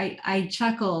reminded me of. I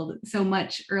chuckled so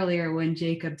much earlier when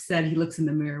Jacob said he looks in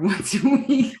the mirror once a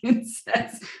week and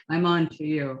says, I'm on to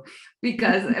you.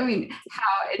 Because and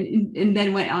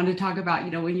then went on to talk about,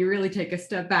 when you really take a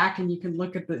step back and you can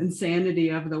look at the insanity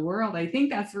of the world. I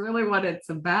think that's really what it's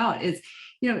about, is,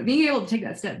 being able to take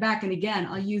that step back. And again,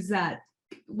 I'll use that.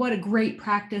 What a great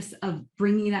practice of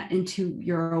bringing that into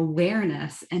your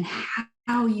awareness and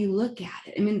how you look at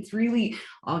it. I mean, it's really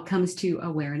all comes to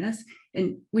awareness,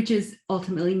 and which is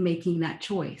ultimately making that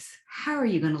choice. How are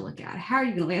you going to look at it? How are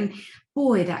you going to look? And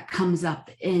boy, that comes up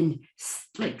in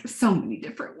like so many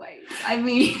different ways. I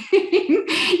mean,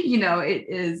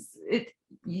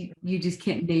 you just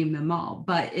can't name them all.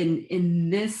 But in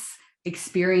this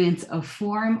experience of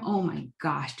form, oh my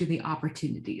gosh, do the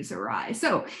opportunities arise.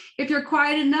 So if you're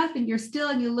quiet enough and you're still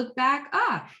and you look back,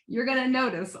 you're going to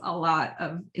notice a lot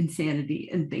of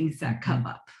insanity and things that come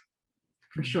up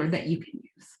for sure that you can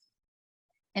use.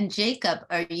 And Jacob,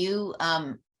 are you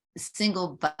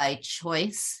single by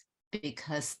choice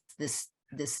because this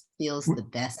feels the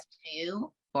best to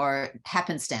you, or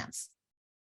happenstance?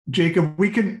 Jacob, we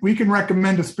can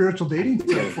recommend a spiritual dating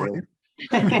site for you.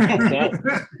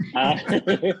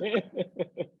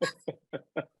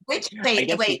 Wait, you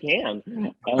can.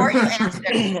 Before you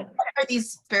answer, what are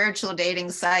these spiritual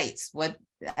dating sites? What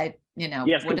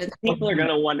yes, what people are going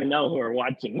to want to know who are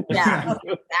watching. Yeah,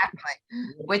 exactly.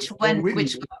 Which one are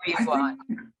you on?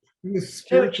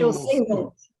 Spiritual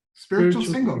singles. Spiritual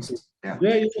singles. Yeah.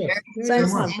 Yeah. Same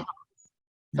one.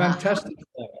 Fantastic.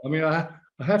 I mean, I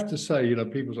I have to say, you know,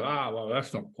 people say, well,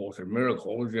 that's not Course in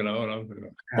Miracles, you know, and I'm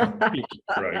thinking,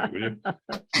 great, will you?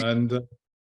 And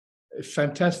it's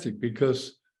fantastic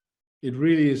because it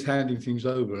really is handing things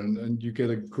over, and you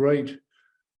get a great,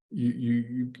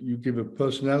 you give a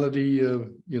personality,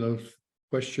 you know,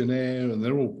 questionnaire, and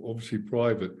they're all obviously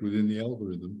private within the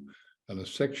algorithm, and a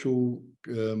sexual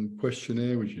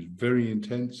questionnaire, which is very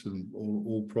intense and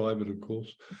all private, of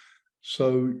course.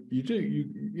 So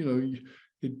you know,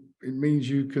 it means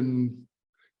you can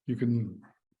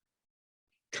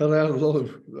cut out a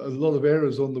lot of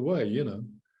errors on the way, you know,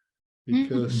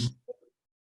 because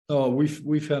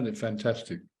we found it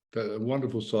fantastic. A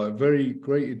wonderful site, very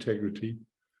great integrity.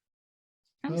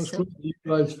 I'm That's so- great. You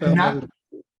guys found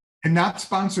And not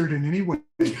sponsored in any way.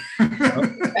 No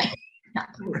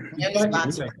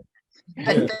sponsor. Yeah.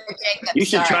 But Jacob, You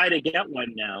should sorry. try to get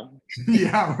one now.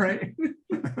 Yeah, right.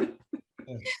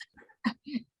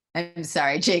 I'm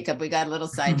sorry, Jacob, we got a little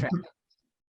sidetracked.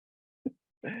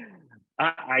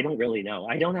 I don't really know.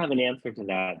 I don't have an answer to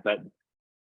that, but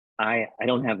I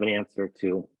don't have an answer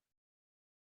to.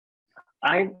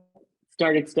 I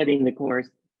started studying the course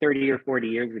 30 or 40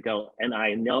 years ago, and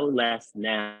I know less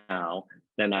now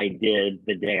than I did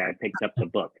the day I picked up the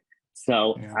book.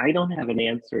 So Yeah. I don't have an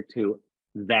answer to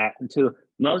that, to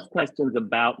most questions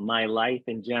about my life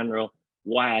in general,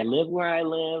 why I live where I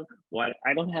live, what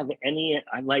I don't have any,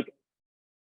 I'm like,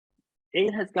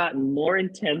 it has gotten more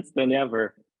intense than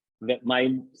ever, that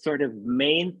my sort of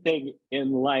main thing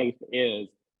in life is,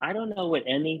 I don't know what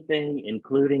anything,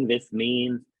 including this,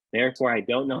 means. Therefore, I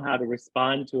don't know how to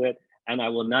respond to it, and I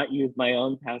will not use my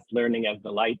own past learning as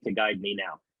the light to guide me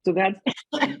now. So that's,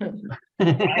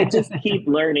 I just keep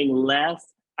learning less.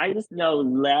 I just know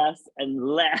less and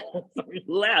less,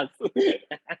 less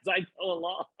as I go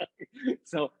along.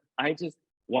 So I just,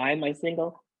 why am I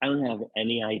single? I don't have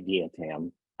any idea,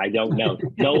 Tam. I don't know.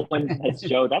 No one has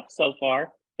showed up so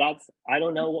far. I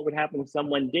don't know what would happen if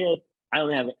someone did. I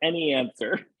don't have any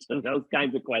answer to those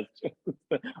kinds of questions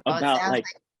about sounds like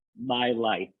my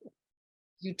life.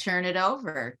 You turn it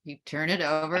over. You turn it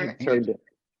over. I turned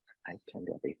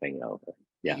everything over.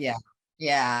 Yeah.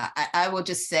 Yeah. I will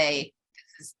just say,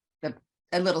 this is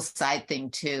a little side thing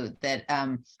too, that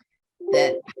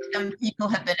that some people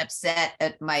have been upset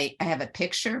at I have a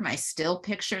picture, my still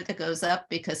picture that goes up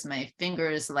because my finger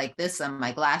is like this on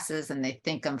my glasses and they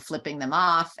think I'm flipping them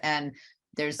off. And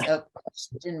there's a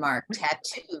question mark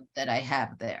tattoo that I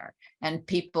have there. And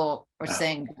people are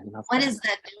saying, what is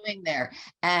that doing there?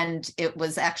 And it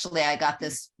was actually, I got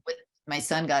this with my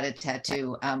son, got a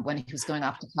tattoo when he was going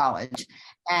off to college.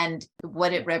 And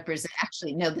what it represents,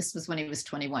 actually, no, this was when he was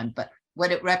 21, but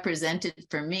what it represented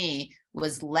for me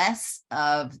was less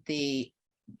of the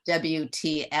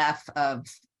WTF of,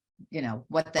 you know,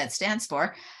 what that stands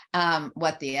for,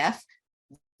 what the F,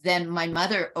 than my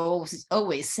mother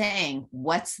always saying,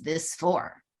 what's this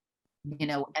for? You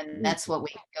know, and that's what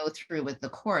we go through with the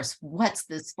course. What's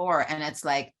this for? And it's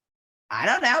like, I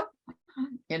don't know,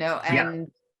 you know, and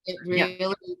it really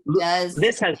does.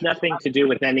 This has nothing to do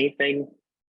with anything,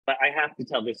 but I have to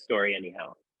tell this story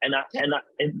anyhow. And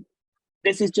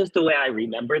this is just the way I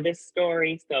remember this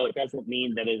story, so it doesn't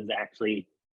mean that it is actually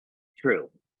true.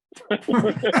 Welcome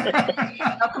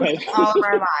to all of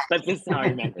our lives. But this is how I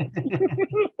remember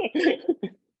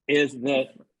it. Is that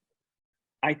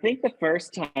I think the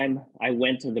first time I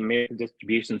went to the Miracle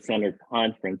Distribution Center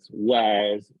conference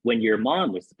was when your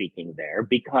mom was speaking there,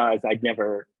 because I'd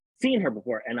never seen her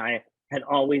before and I had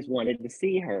always wanted to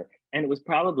see her. And it was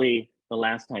probably the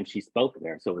last time she spoke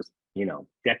there. So it was, you know,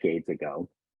 decades ago.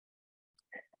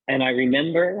 And I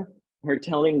remember her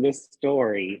telling this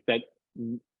story that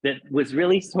was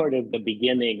really sort of the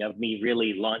beginning of me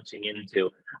really launching into,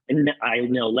 and I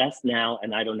know less now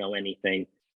and I don't know anything.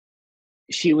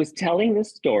 She was telling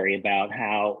this story about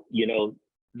how, you know,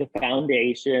 the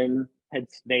foundation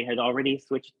they had already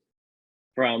switched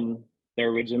from their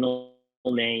original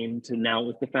name to now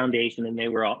with the foundation, and they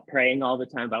were all praying all the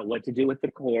time about what to do with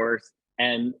the course.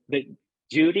 And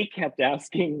Judy kept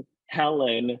asking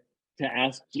Helen to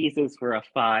ask Jesus for a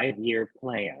 5-year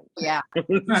plan. Yeah.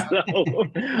 So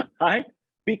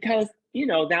because, you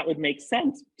know, that would make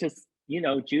sense. Just, you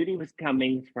know, Judy was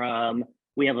coming from,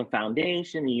 we have a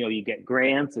foundation, you know, you get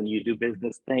grants and you do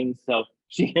business things. So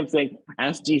she kept saying,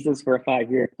 ask Jesus for a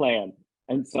 5-year plan.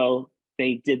 And so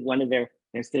they did one of they're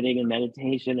sitting in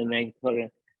meditation and they put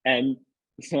it, and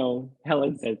so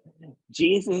Helen says,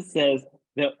 Jesus says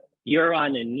that you're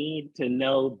on a need to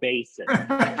know basis.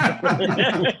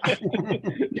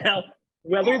 Now,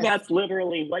 whether that's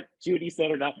literally what Judy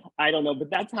said or not, I don't know, but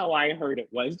that's how I heard it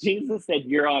was. Jesus said,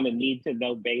 you're on a need to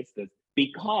know basis,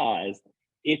 because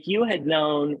if you had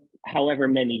known however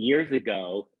many years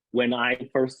ago when I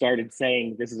first started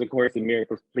saying this is a Course in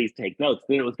Miracles, please take notes,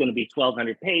 that it was going to be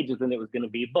 1,200 pages and it was going to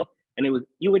be a book, and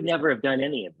you would never have done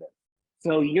any of this.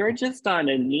 So you're just on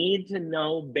a need to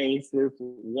know basis,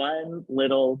 one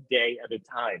little day at a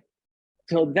time.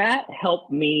 So that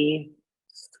helped me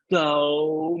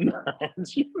so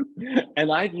much.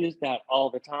 And I've used that all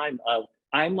the time.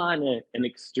 I'm on an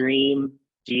extreme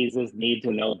Jesus need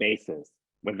to know basis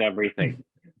with everything.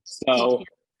 So,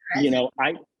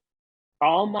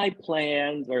 all my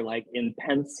plans are like in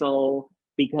pencil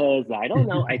because I don't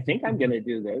know. I think I'm going to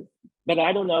do this, but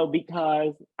I don't know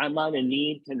because I'm on a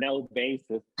need to know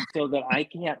basis so that I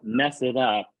can't mess it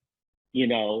up.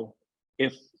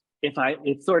 It's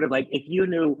sort of like if you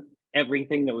knew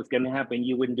everything that was going to happen,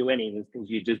 you wouldn't do any of this because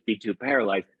you'd just be too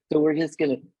paralyzed. So we're just going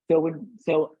to,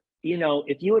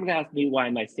 if you would have asked me why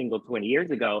am I single 20 years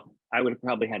ago, I would have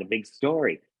probably had a big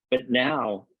story. But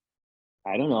now,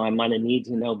 I don't know, I'm on a need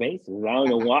to know basis. I don't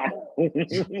know why.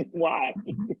 Why?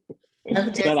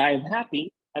 But I am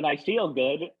happy and I feel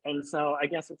good. And so I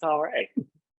guess it's all right.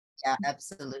 Yeah,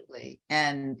 absolutely.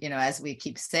 And, as we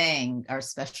keep saying, our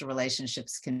special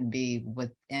relationships can be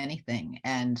with anything.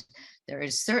 And there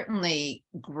is certainly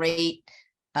great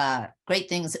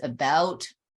things about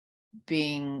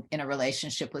being in a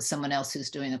relationship with someone else who's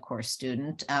doing a course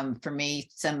student. For me,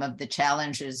 some of the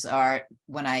challenges are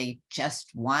when I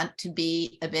just want to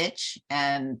be a bitch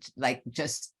and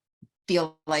just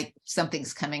feel like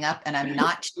something's coming up and I'm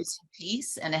not choosing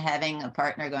peace, and having a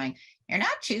partner going, you're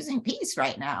not choosing peace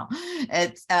right now.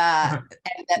 It's but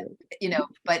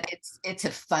it's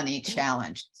a funny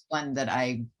challenge. It's one that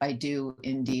I do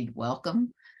indeed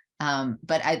welcome.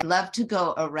 But I'd love to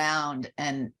go around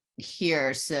and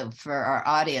hear, so for our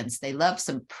audience, they love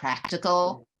some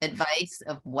practical advice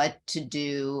of what to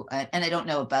do. And I don't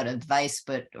know about advice,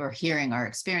 or hearing our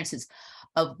experiences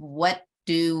of what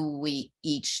do we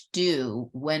each do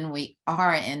when we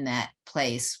are in that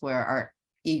place where our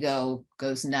ego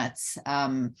goes nuts.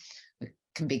 It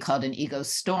can be called an ego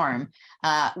storm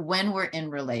when we're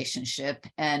in relationship.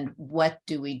 And what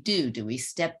do we do? Do we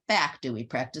step back? Do we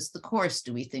practice the course?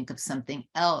 Do we think of something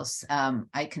else?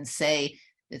 I can say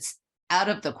it's out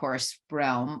of the course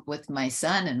realm with my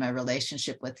son and my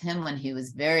relationship with him when he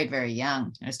was very, very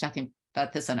young. I was talking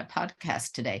about this on a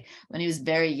podcast today. When he was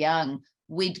very young,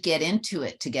 we'd get into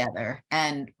it together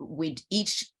and we'd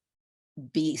each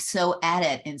be so at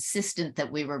it, insistent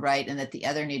that we were right and that the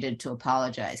other needed to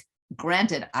apologize.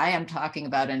 Granted, I am talking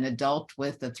about an adult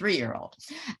with a 3-year-old.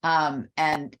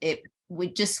 And it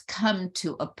would just come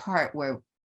to a part where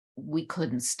we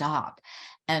couldn't stop.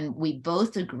 And we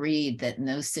both agreed that in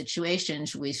those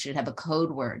situations, we should have a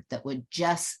code word that would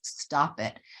just stop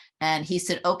it. And he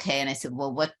said, okay. And I said,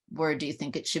 well, what word do you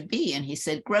think it should be? And he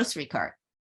said, grocery cart.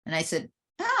 And I said,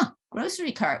 oh,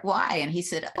 grocery cart, why? And he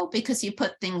said, oh, because you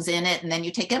put things in it and then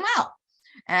you take them out.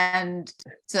 And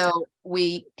so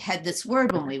we had this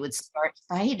word when we would start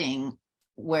fighting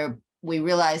where we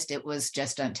realized it was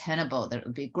just untenable, that it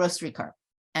would be grocery cart,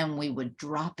 and we would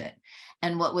drop it.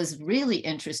 And what was really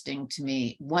interesting to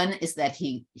me, one is that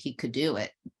he could do it.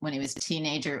 When he was a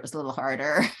teenager, it was a little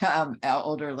harder,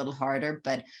 older, a little harder,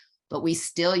 but we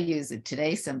still use it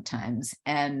today sometimes.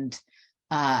 And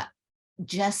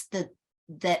just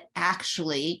that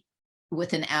actually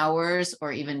within hours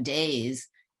or even days,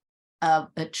 a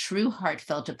true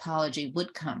heartfelt apology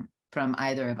would come from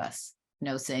either of us.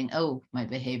 Saying, oh, my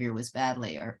behavior was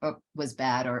badly or was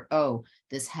bad, or oh,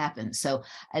 this happened. So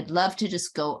I'd love to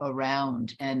just go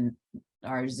around and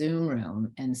our Zoom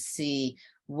room and see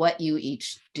what you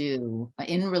each do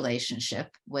in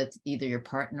relationship with either your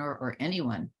partner or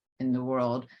anyone in the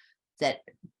world that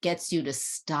gets you to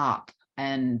stop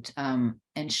and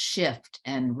shift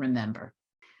and remember.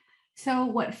 So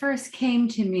what first came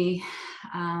to me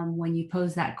when you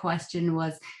posed that question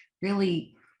was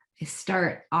really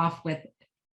start off with,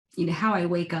 how I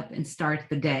wake up and start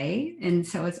the day. And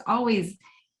so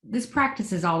this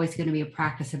practice is always going to be a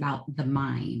practice about the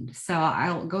mind. So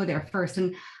I'll go there first,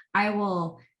 and I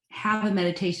will have a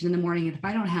meditation in the morning. And if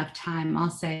I don't have time, I'll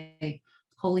say,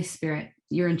 Holy Spirit,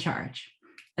 you're in charge.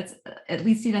 That's at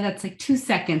least, that's like 2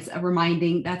 seconds of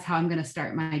reminding. That's how I'm going to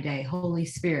start my day. Holy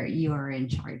Spirit, you are in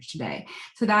charge today.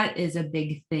 So that is a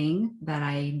big thing that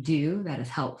I do that is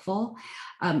helpful.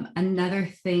 Another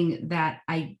thing that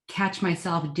I catch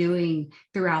myself doing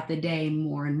throughout the day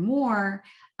more and more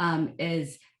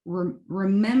is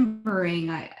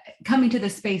remembering, coming to the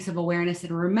space of awareness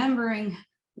and remembering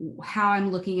how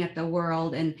I'm looking at the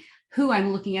world and who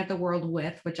I'm looking at the world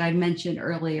with, which I mentioned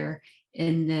earlier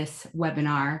in this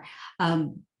webinar,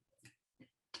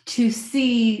 to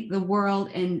see the world,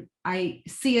 and I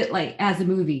see it like as a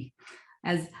movie,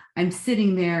 as I'm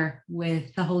sitting there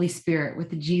with the Holy Spirit,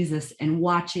 with Jesus, and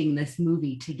watching this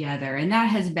movie together. And that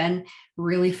has been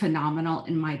really phenomenal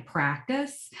in my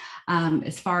practice,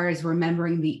 as far as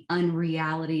remembering the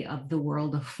unreality of the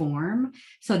world of form.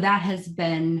 So that has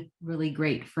been really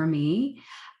great for me.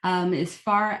 As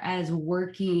far as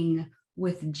working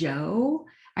with Joe,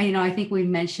 I think we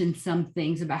mentioned some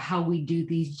things about how we do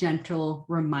these gentle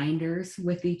reminders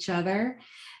with each other.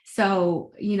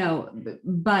 So,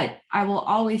 but I will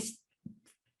always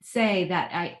say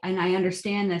that I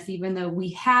understand this, even though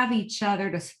we have each other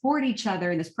to support each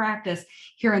other in this practice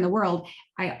here in the world,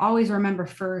 I always remember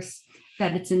first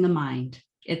that it's in the mind.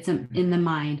 It's in the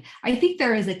mind. I think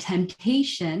there is a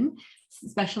temptation,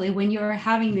 especially when you're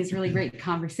having these really great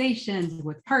conversations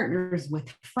with partners, with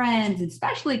friends,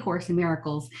 especially Course in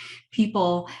Miracles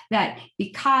people, that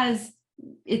because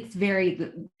it's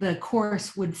the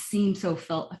course would seem so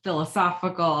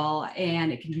philosophical,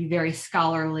 and it can be very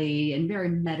scholarly and very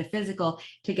metaphysical,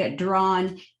 to get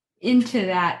drawn into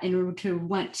that and to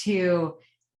want to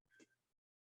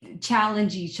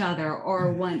challenge each other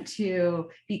or want to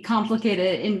be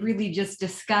complicated and really just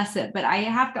discuss it. But I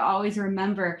have to always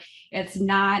remember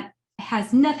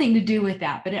has nothing to do with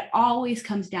that, but it always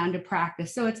comes down to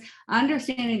practice. So it's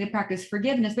understanding to practice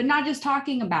forgiveness, but not just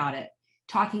talking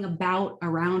about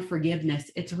around forgiveness.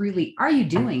 It's really, are you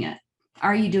doing it?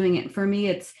 Are you doing it? For me,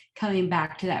 it's coming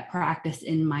back to that practice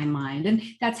in my mind. And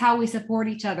that's how we support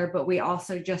each other. But we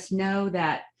also just know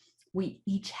that we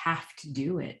each have to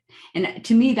do it. And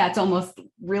to me, that's almost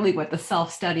really what the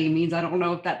self-study means. I don't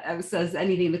know if that says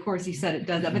anything in the course. You said it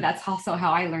does that, but that's also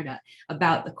how I learned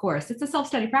about the course. It's a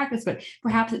self-study practice, but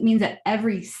perhaps it means that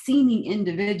every seeming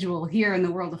individual here in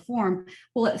the world of form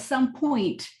will at some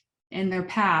point in their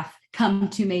path come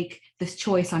to make this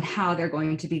choice on how they're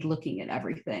going to be looking at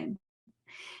everything.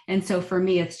 And so for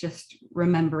me, it's just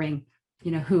remembering,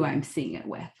 who I'm seeing it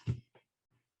with.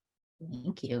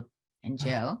 Thank you. And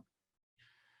Joe?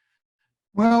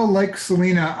 Well, like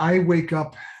Selena, I wake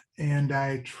up and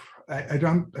I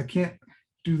can't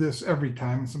do this every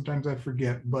time. Sometimes I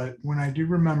forget, but when I do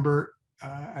remember,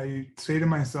 I say to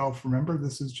myself, remember,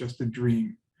 this is just a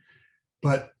dream.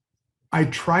 But I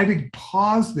try to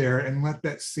pause there and let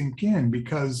that sink in,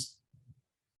 because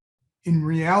in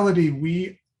reality,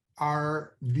 we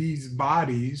are these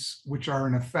bodies which are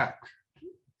an effect,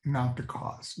 not the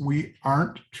cause. We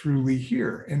aren't truly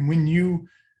here. And when you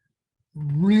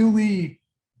really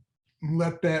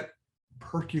let that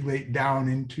percolate down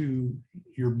into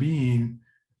your being,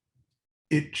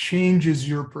 it changes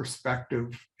your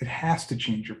perspective. It has to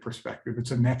change your perspective.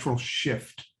 It's a natural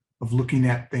shift of looking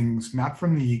at things, not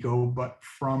from the ego, but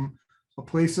from a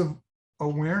place of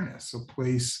awareness, a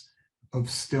place of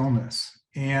stillness.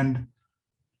 And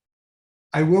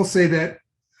I will say that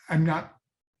I'm not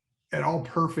at all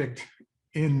perfect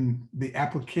in the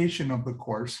application of the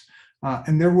course.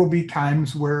 And there will be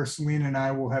times where Selena and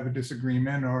I will have a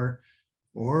disagreement,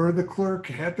 or the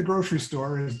clerk at the grocery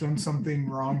store has done something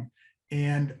wrong.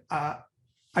 And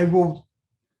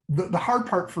the hard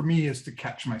part for me is to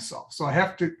catch myself. So I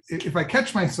have to, if I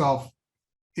catch myself,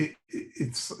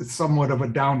 it's somewhat of a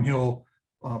downhill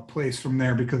place from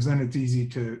there, because then it's easy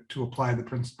to apply the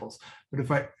principles.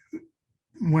 But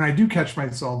when I do catch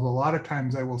myself, a lot of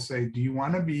times I will say, do you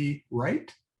want to be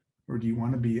right, or do you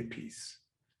want to be at peace?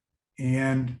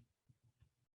 And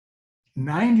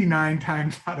 99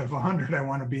 times out of 100, I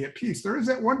want to be at peace. There is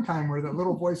that one time where that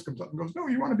little voice comes up and goes, no,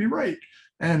 you want to be right.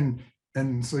 And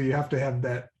so you have to have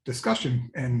that discussion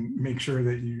and make sure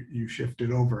that you shift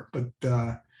it over. But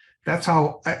that's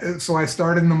how, so I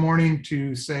start in the morning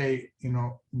to say,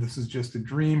 this is just a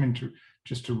dream, and to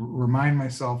remind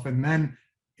myself. And then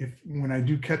when I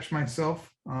do catch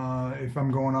myself, if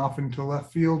I'm going off into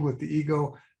left field with the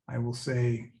ego, I will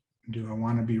say, do I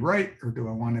want to be right, or do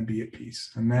I want to be at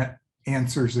peace? And that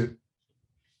answers it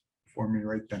for me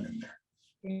right then and there.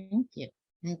 Thank you.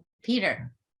 And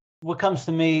Peter? What comes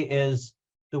to me is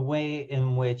the way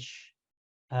in which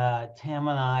Tam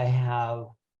and I have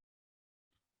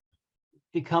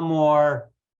become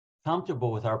more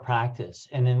comfortable with our practice,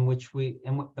 and in which we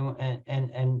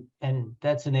and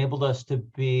that's enabled us to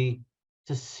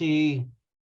see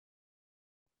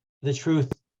the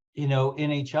truth,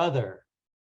 in each other.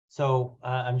 So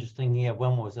I'm just thinking of,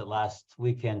 when was it, last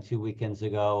weekend, 2 weekends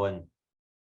ago, and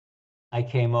I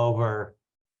came over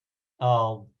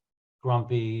all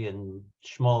grumpy and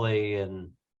schmully,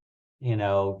 and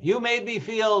you made me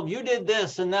feel you did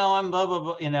this, and now I'm blah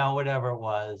blah blah, whatever it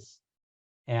was,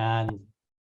 and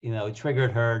it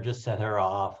triggered her, just set her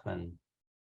off. And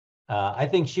I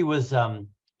think she was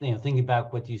thinking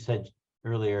back what you said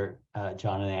earlier,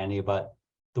 John and Annie, about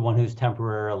the one who's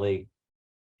temporarily,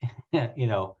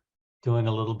 doing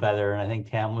a little better. And I think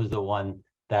Tam was the one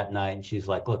that night, and she's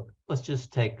like, look, let's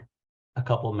just take a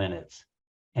couple minutes.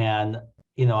 And,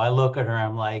 I look at her,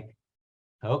 I'm like,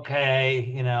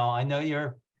 okay, I know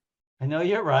you're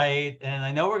right. And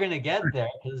I know we're going to get there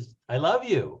because I love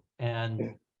you.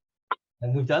 And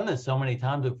we've done this so many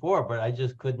times before, but I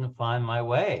just couldn't find my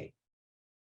way.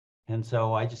 And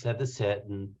so I just had to sit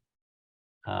and,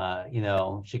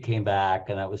 she came back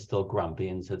and I was still grumpy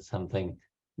and said something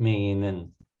mean and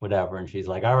whatever. And she's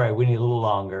like, all right, we need a little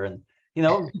longer. And,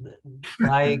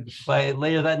 by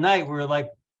later that night, we were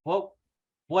like, well,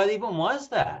 what even was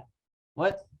that?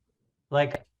 What,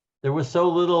 like, there was so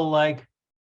little like,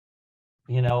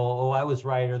 oh, I was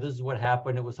right, or this is what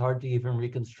happened. It was hard to even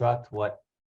reconstruct what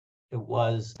it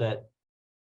was that,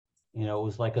 it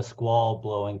was like a squall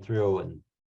blowing through and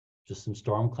just some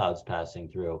storm clouds passing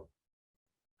through.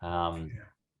 Thank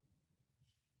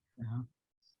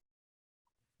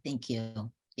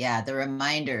you. Yeah, the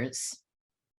reminders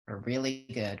are really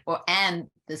good. And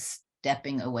the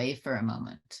stepping away for a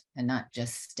moment and not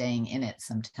just staying in it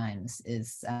sometimes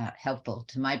is helpful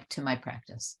to my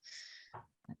practice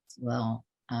as well.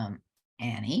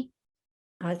 Annie?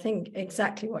 I think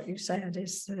exactly what you said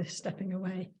is stepping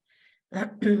away.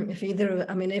 If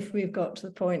we've got to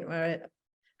the point where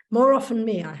more often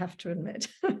me, I have to admit.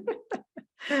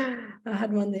 I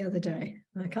had one the other day.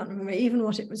 I can't remember even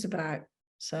what it was about.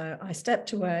 So I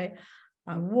stepped away,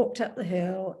 I walked up the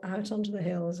hill, out onto the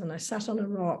hills, and I sat on a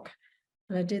rock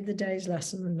and I did the day's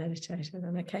lesson and meditated.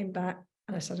 And I came back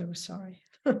and I said I was sorry.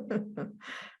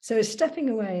 So stepping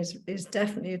away is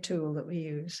definitely a tool that we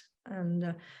use.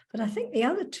 And but I think the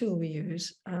other tool we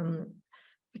use,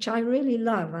 which I really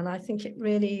love, and I think it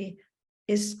really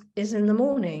is in the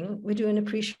morning, we do an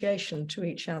appreciation to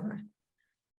each other.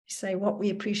 We say what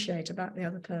we appreciate about the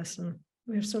other person.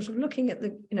 We're sort of looking at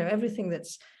everything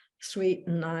that's sweet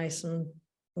and nice and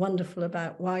wonderful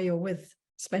about why you're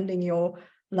spending your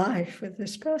life with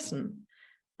this person.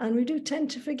 And we do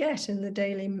tend to forget in the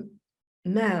daily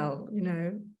mail,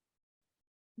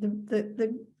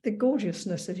 the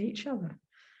gorgeousness of each other.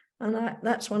 And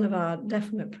that's one of our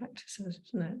definite practices,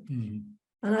 isn't it? Mm-hmm.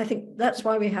 And I think that's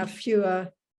why we have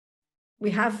fewer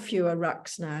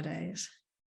rucks nowadays,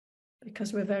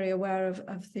 because we're very aware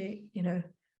of the,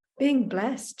 being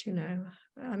blessed,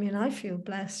 I feel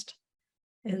blessed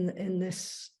in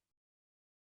this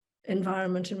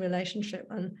environment and relationship.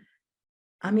 And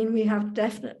we have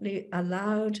definitely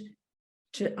allowed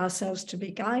ourselves to be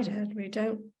guided. We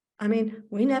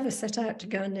never set out to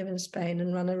go and live in Spain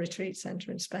and run a retreat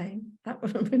center in Spain.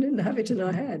 We didn't have it in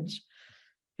our heads.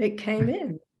 It came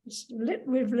in.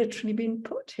 We've literally been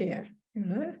put here,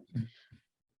 And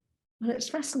it's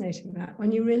fascinating that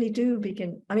when you really do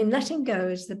begin, letting go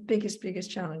is the biggest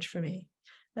challenge for me.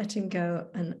 Letting go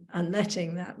and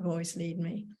letting that voice lead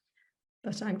me.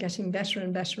 But I'm getting better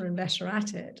and better and better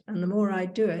at it. And the more I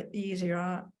do it, the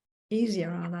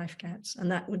easier our life gets.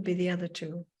 And that would be the other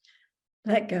tool.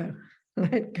 Let go,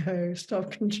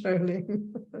 stop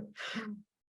controlling.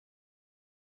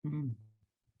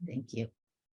 Thank you.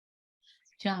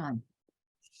 John.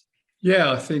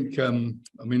 Yeah, I think,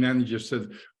 Annie just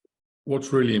said,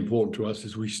 what's really important to us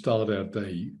is we start our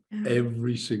day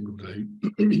every single day.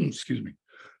 Excuse me.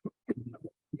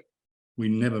 We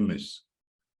never miss.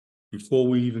 Before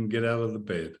we even get out of the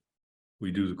bed,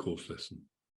 we do the course lesson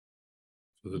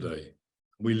for the day.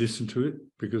 We listen to it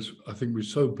because I think we're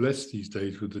so blessed these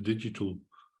days with the digital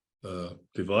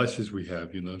devices we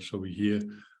have, so we hear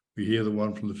the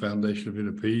one from the Foundation of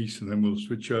Inner Peace, and then we'll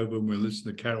switch over and we'll listen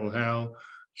to Carol Howe,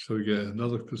 so we get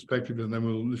another perspective, and then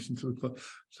we'll listen to the,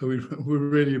 so we're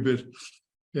really a bit,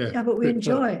 yeah, but we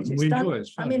enjoy it. We enjoy it.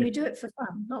 It's fun. We do it for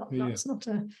fun, it's not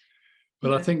a.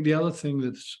 But I think the other thing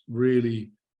that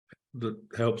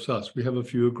helps us, we have a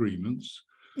few agreements.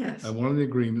 Yes. And one of the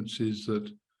agreements is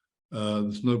that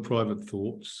there's no private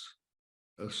thoughts.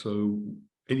 So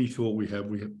any thought we have,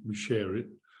 we share it.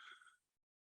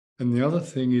 And the other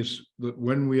thing is that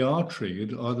when we are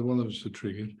triggered, either one of us are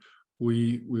triggered,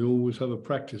 we always have a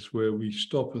practice where we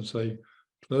stop and say,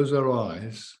 close our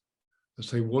eyes and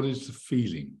say, what is the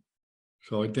feeling?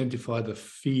 So identify the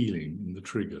feeling in the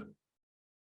trigger.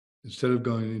 Instead of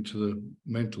going into the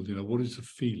mental, what is the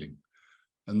feeling?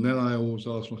 And then I always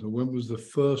ask myself, when was the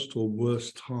first or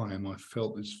worst time I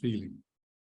felt this feeling?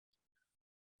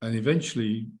 And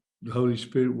eventually the Holy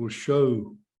Spirit will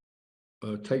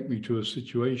take me to a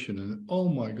situation, and oh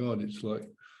my God, it's like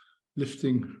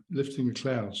lifting a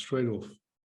cloud straight off,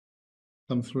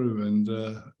 come through and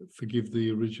forgive the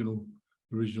original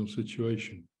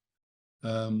situation.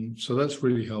 So that's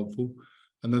really helpful.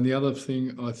 And then the other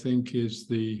thing I think is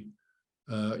we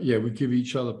give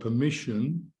each other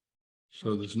permission.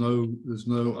 So there's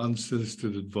no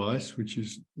unsolicited advice, which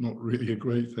is not really a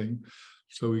great thing.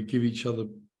 So we give each other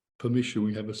permission.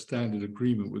 We have a standard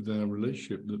agreement within our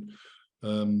relationship that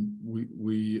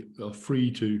we are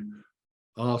free to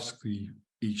ask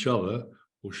each other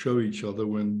or show each other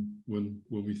when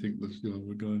we think that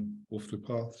we're going off the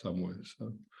path somewhere.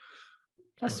 So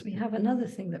Plus, we have another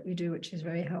thing that we do, which is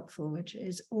very helpful, which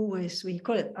is always, we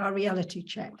call it our reality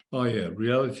check. oh yeah,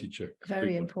 reality check.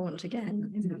 Very important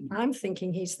again. I'm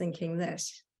thinking he's thinking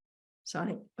this. So I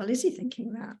think, well, is he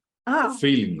thinking that?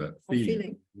 Feeling that. Or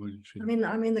feeling. What do you feel?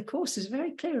 I mean, the course is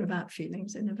very clear about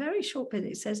feelings. In a very short bit,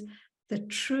 it says the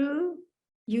true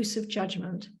use of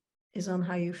judgment is on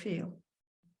how you feel.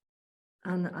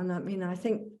 And I mean, I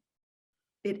think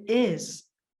it is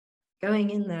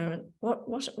going in there and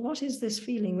what is this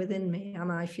feeling within me? Am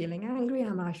I feeling angry?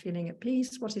 Am I feeling at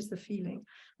peace? What is the feeling?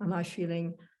 Am I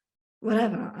feeling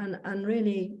whatever? And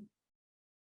really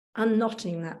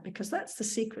unknotting that, because that's the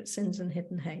secret sins and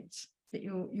hidden hates that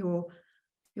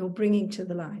you're bringing to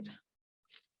the light.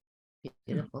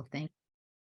 Beautiful thing.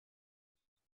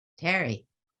 Terry.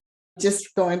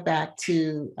 Just going back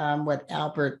to what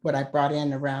I brought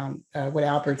in around what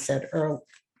Albert said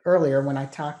earlier when I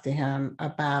talked to him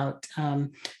about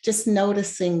just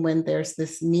noticing when there's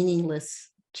this meaningless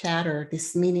chatter,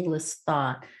 this meaningless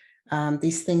thought,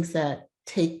 these things that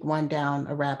take one down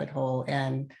a rabbit hole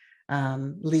and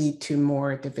lead to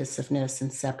more divisiveness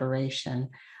and separation.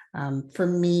 For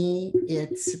me,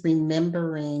 it's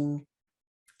remembering,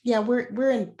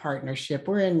 we're in partnership,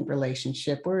 we're in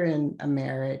relationship, we're in a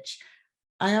marriage.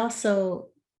 I also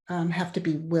have to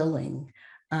be willing.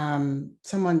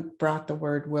 Someone brought the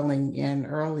word willing in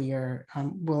earlier,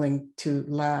 willing to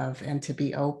love and to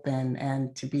be open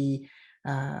and to be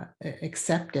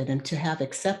accepted and to have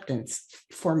acceptance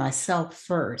for myself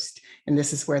first. And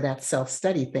this is where that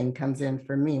self-study thing comes in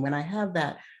for me. When I have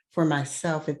that for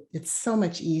myself, it's so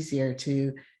much easier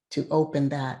to open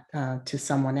that to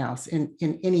someone else in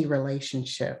any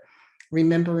relationship.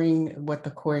 Remembering what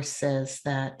the Course says,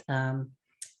 that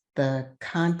the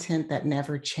content that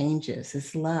never changes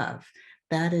is love.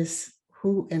 That is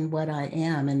who and what I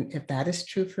am. And if that is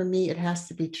true for me, it has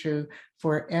to be true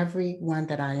for everyone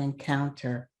that I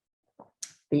encounter.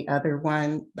 The other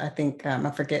one, I think,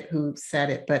 I forget who said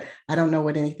it, but I don't know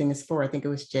what anything is for. I think it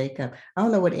was Jacob. I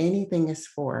don't know what anything is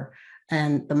for.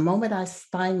 And the moment I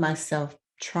find myself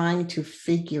trying to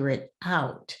figure it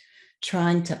out,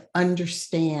 trying to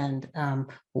understand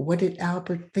what did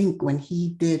Albert think when he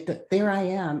did that, there I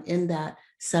am in that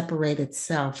separated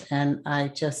self. And I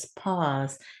just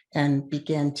pause and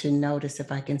begin to notice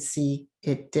if I can see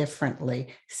it differently,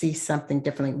 see something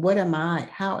differently. What am I?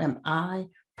 How am I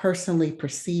personally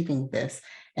perceiving this?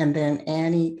 And then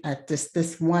Annie,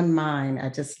 this one mind, I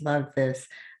just love this,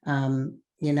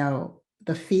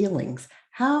 the feelings.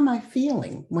 How am I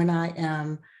feeling when I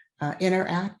am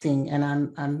interacting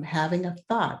and I'm having a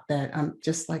thought that I'm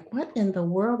just like, what in the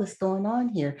world is going on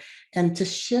here? And to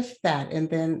shift that. And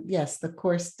then, yes, the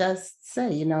Course does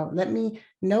say, let me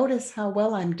notice how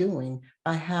well I'm doing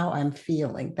by how I'm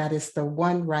feeling. That is the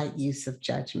one right use of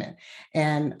judgment.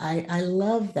 And I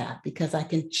love that, because I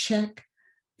can check,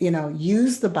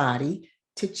 use the body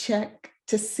to check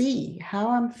to see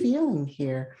how I'm feeling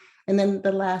here. And then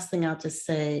the last thing I'll just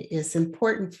say is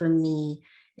important for me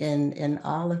in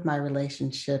all of my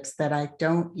relationships, that I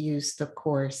don't use the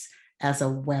Course as a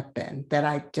weapon, that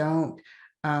I don't,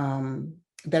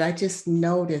 that I just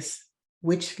notice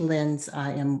which lens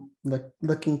I am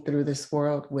looking through this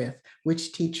world with,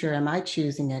 which teacher am I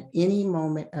choosing at any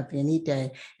moment of any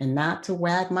day, and not to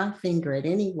wag my finger at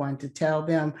anyone to tell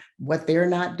them what they're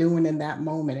not doing in that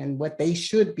moment and what they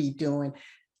should be doing.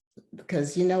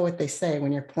 Because you know what they say,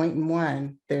 when you're pointing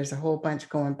one, there's a whole bunch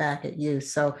going back at you.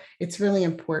 So it's really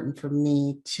important for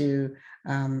me to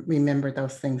remember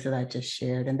those things that I just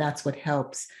shared. And that's what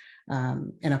helps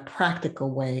in a practical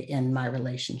way in my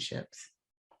relationships.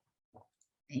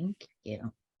 Thank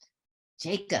you.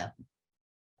 Jacob.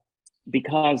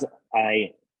 Because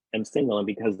I am single and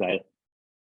because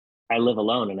I live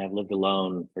alone, and I've lived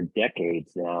alone for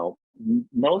decades now,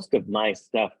 most of my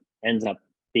stuff ends up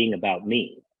being about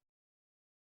me.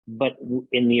 But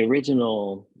in the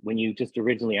original, when you just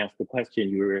originally asked the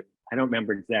question, I don't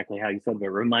remember exactly how you said, but it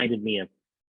reminded me of,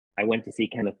 I went to see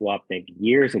Kenneth Wapnick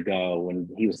years ago when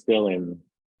he was still in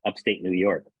upstate New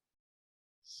York.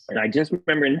 And I just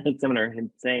remember in that seminar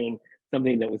him saying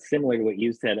something that was similar to what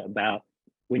you said about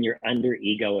when you're under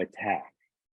ego attack.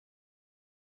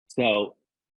 So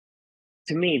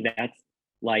to me, that's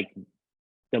like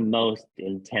the most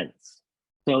intense.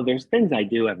 So there's things I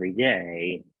do every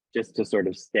day just to sort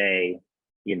of stay,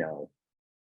 you know,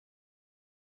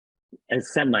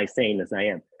 as semi-sane as I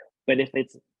am. But if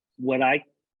it's what I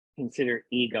consider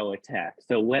ego attack,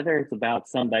 so whether it's about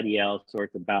somebody else or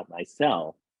it's about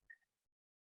myself,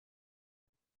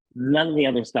 none of the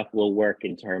other stuff will work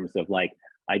in terms of like,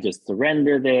 I just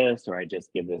surrender this, or I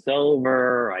just give this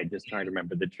over, or I just try to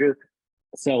remember the truth.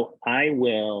 So I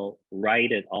will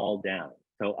write it all down.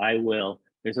 So I will,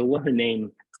 there's a woman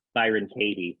named Byron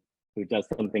Katie who does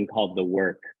something called The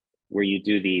Work, where you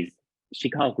do these, she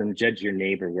calls them judge your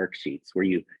neighbor worksheets, where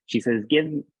she says,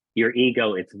 give your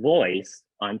ego its voice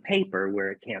on paper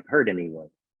where it can't hurt anyone.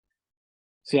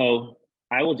 So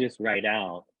I will just write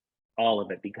out all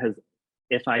of it, because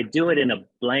if I do it in a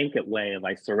blanket way of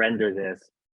I surrender this,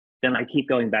 then I keep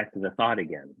going back to the thought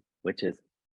again, which is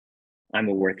I'm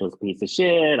a worthless piece of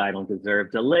shit. I don't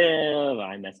deserve to live.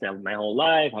 I messed up my whole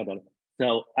life.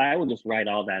 So I will just write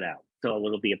all that out. So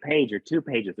it'll be a page or 2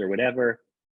 pages or whatever.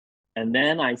 And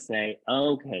then I say,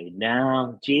 okay,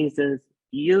 now Jesus,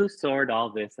 you sort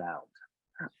all this out.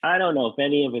 I don't know if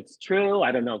any of it's true.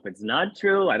 I don't know if it's not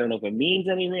true. I don't know if it means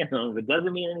anything. I don't know if it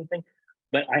doesn't mean anything,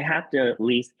 but I have to at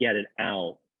least get it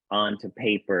out onto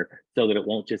paper so that it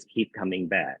won't just keep coming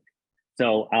back.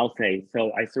 So I'll say,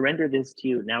 so I surrender this to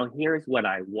you. Now here's what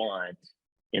I want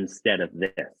instead of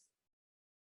this.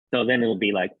 So then it'll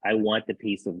be like, I want the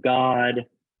peace of God.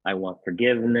 I want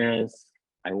forgiveness.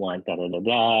 I want da da da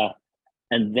da.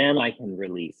 And then I can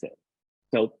release it.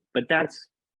 So, but that's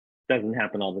doesn't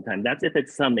happen all the time. That's if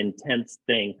it's some intense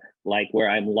thing, like where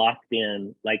I'm locked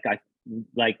in, like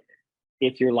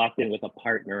if you're locked in with a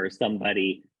partner or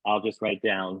somebody, I'll just write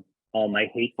down all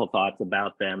my hateful thoughts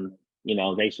about them. You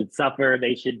know, they should suffer,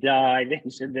 they should die, they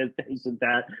should this, they should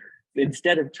that.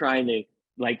 Instead of trying to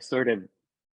like sort of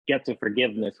get to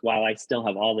forgiveness while I still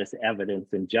have all this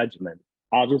evidence and judgment,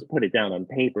 I'll just put it down on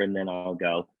paper and then I'll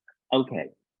go,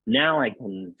 okay, now I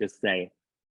can just say,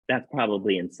 that's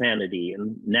probably insanity.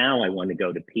 And now I want to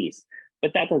go to peace.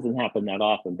 But that doesn't happen that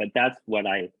often. But that's what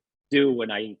I do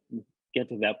when I get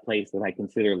to that place that I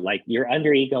consider like you're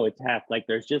under ego attack. Like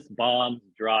there's just bombs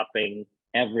dropping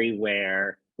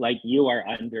everywhere. Like you are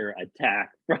under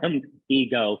attack from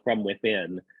ego from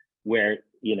within, where,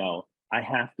 you know, I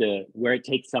have to, where it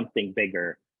takes something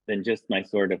bigger than just my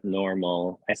sort of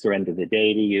normal, I surrender the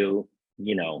day to you,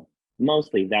 you know,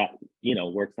 mostly that, you know,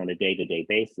 works on a day-to-day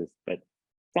basis. But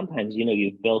sometimes, you know,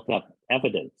 you've built up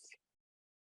evidence,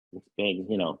 this big,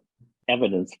 you know,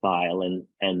 evidence file,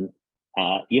 and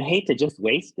you hate to just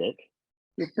waste it.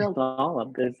 You built all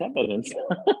of this evidence.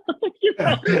 You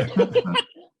know,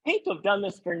 hate to have done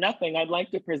this for nothing. I'd like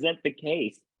to present the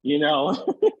case, you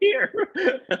know, here.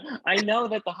 I know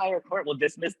that the higher court will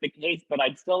dismiss the case, but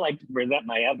I'd still like to present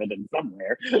my evidence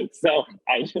somewhere. So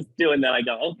I just do, and then I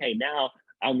go, okay, now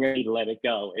I'm ready to let it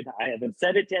go. I haven't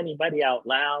said it to anybody out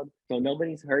loud, so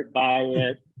nobody's hurt by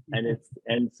it.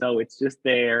 And so it's just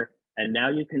there. And now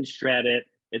you can shred it.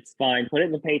 It's fine. Put it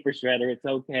in the paper shredder. It's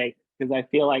okay. Because I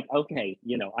feel like, okay,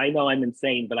 you know, I know I'm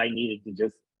insane, but I needed to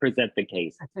just present the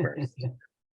case first.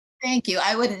 Thank you.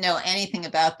 I wouldn't know anything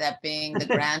about that, being the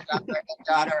granddaughter and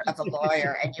daughter of a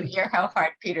lawyer. And you hear how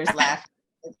hard Peter's laughing.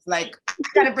 It's like, I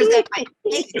gotta present my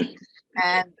case.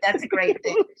 And that's a great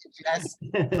thing to just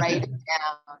write it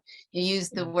down. You use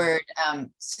the word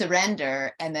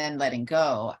surrender and then letting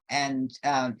go. And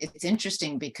it's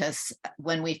interesting because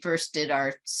when we first did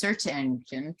our search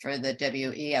engine for the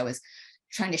WE, I was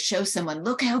trying to show someone,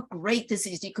 look how great this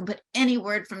is. You can put any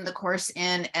word from the course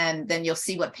in and then you'll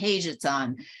see what page it's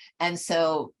on. And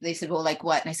so they said, well, like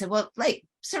what? And I said, well, like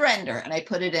surrender. And I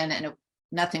put it in and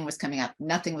nothing was coming up.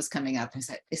 Nothing was coming up. I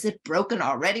said, is it broken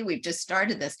already? We've just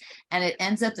started this. And it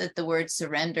ends up that the word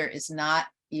surrender is not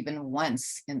even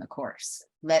once in the course.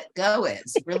 Let go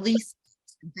is, release,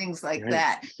 things like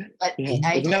that. But Yeah,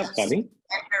 I isn't that just funny?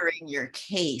 surrendering your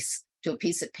case to a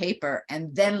piece of paper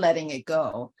and then letting it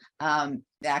go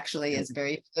actually is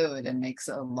very fluid and makes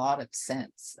a lot of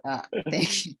sense.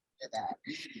 Thank you for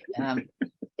that.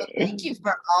 Thank you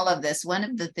for all of this. One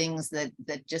of the things that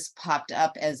just popped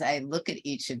up as I look at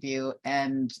each of you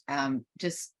and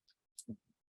just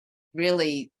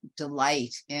really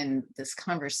delight in this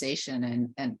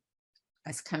conversation and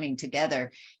us coming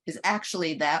together is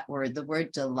actually that word, the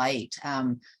word delight.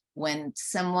 When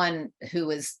someone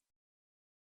who is,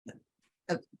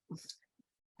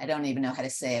 I don't even know how to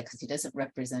say it because he doesn't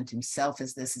represent himself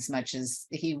as this as much as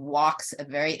he walks a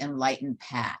very enlightened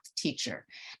path, teacher,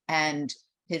 and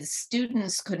his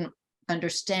students couldn't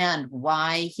understand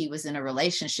why he was in a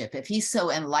relationship. If he's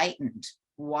so enlightened,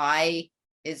 why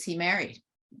is he married?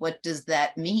 what does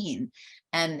that mean?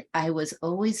 And I was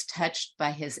always touched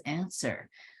by his answer,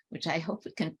 which I hope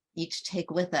we can each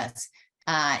take with us.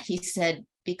 He said,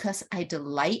 because I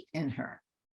delight in her.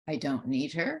 I don't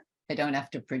need her. I don't have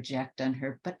to project on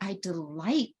her, but I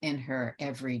delight in her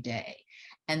every day.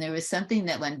 And there was something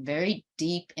that went very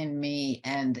deep in me.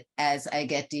 And as I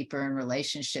get deeper in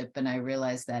relationship and I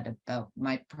realize that about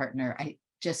my partner,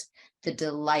 the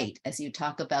delight, as you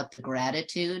talk about the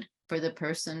gratitude for the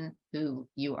person who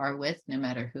you are with, no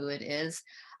matter who it is,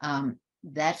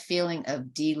 that feeling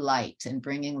of delight and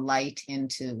bringing light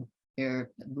into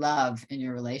your love and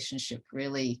your relationship,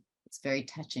 really, it's very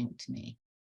touching to me.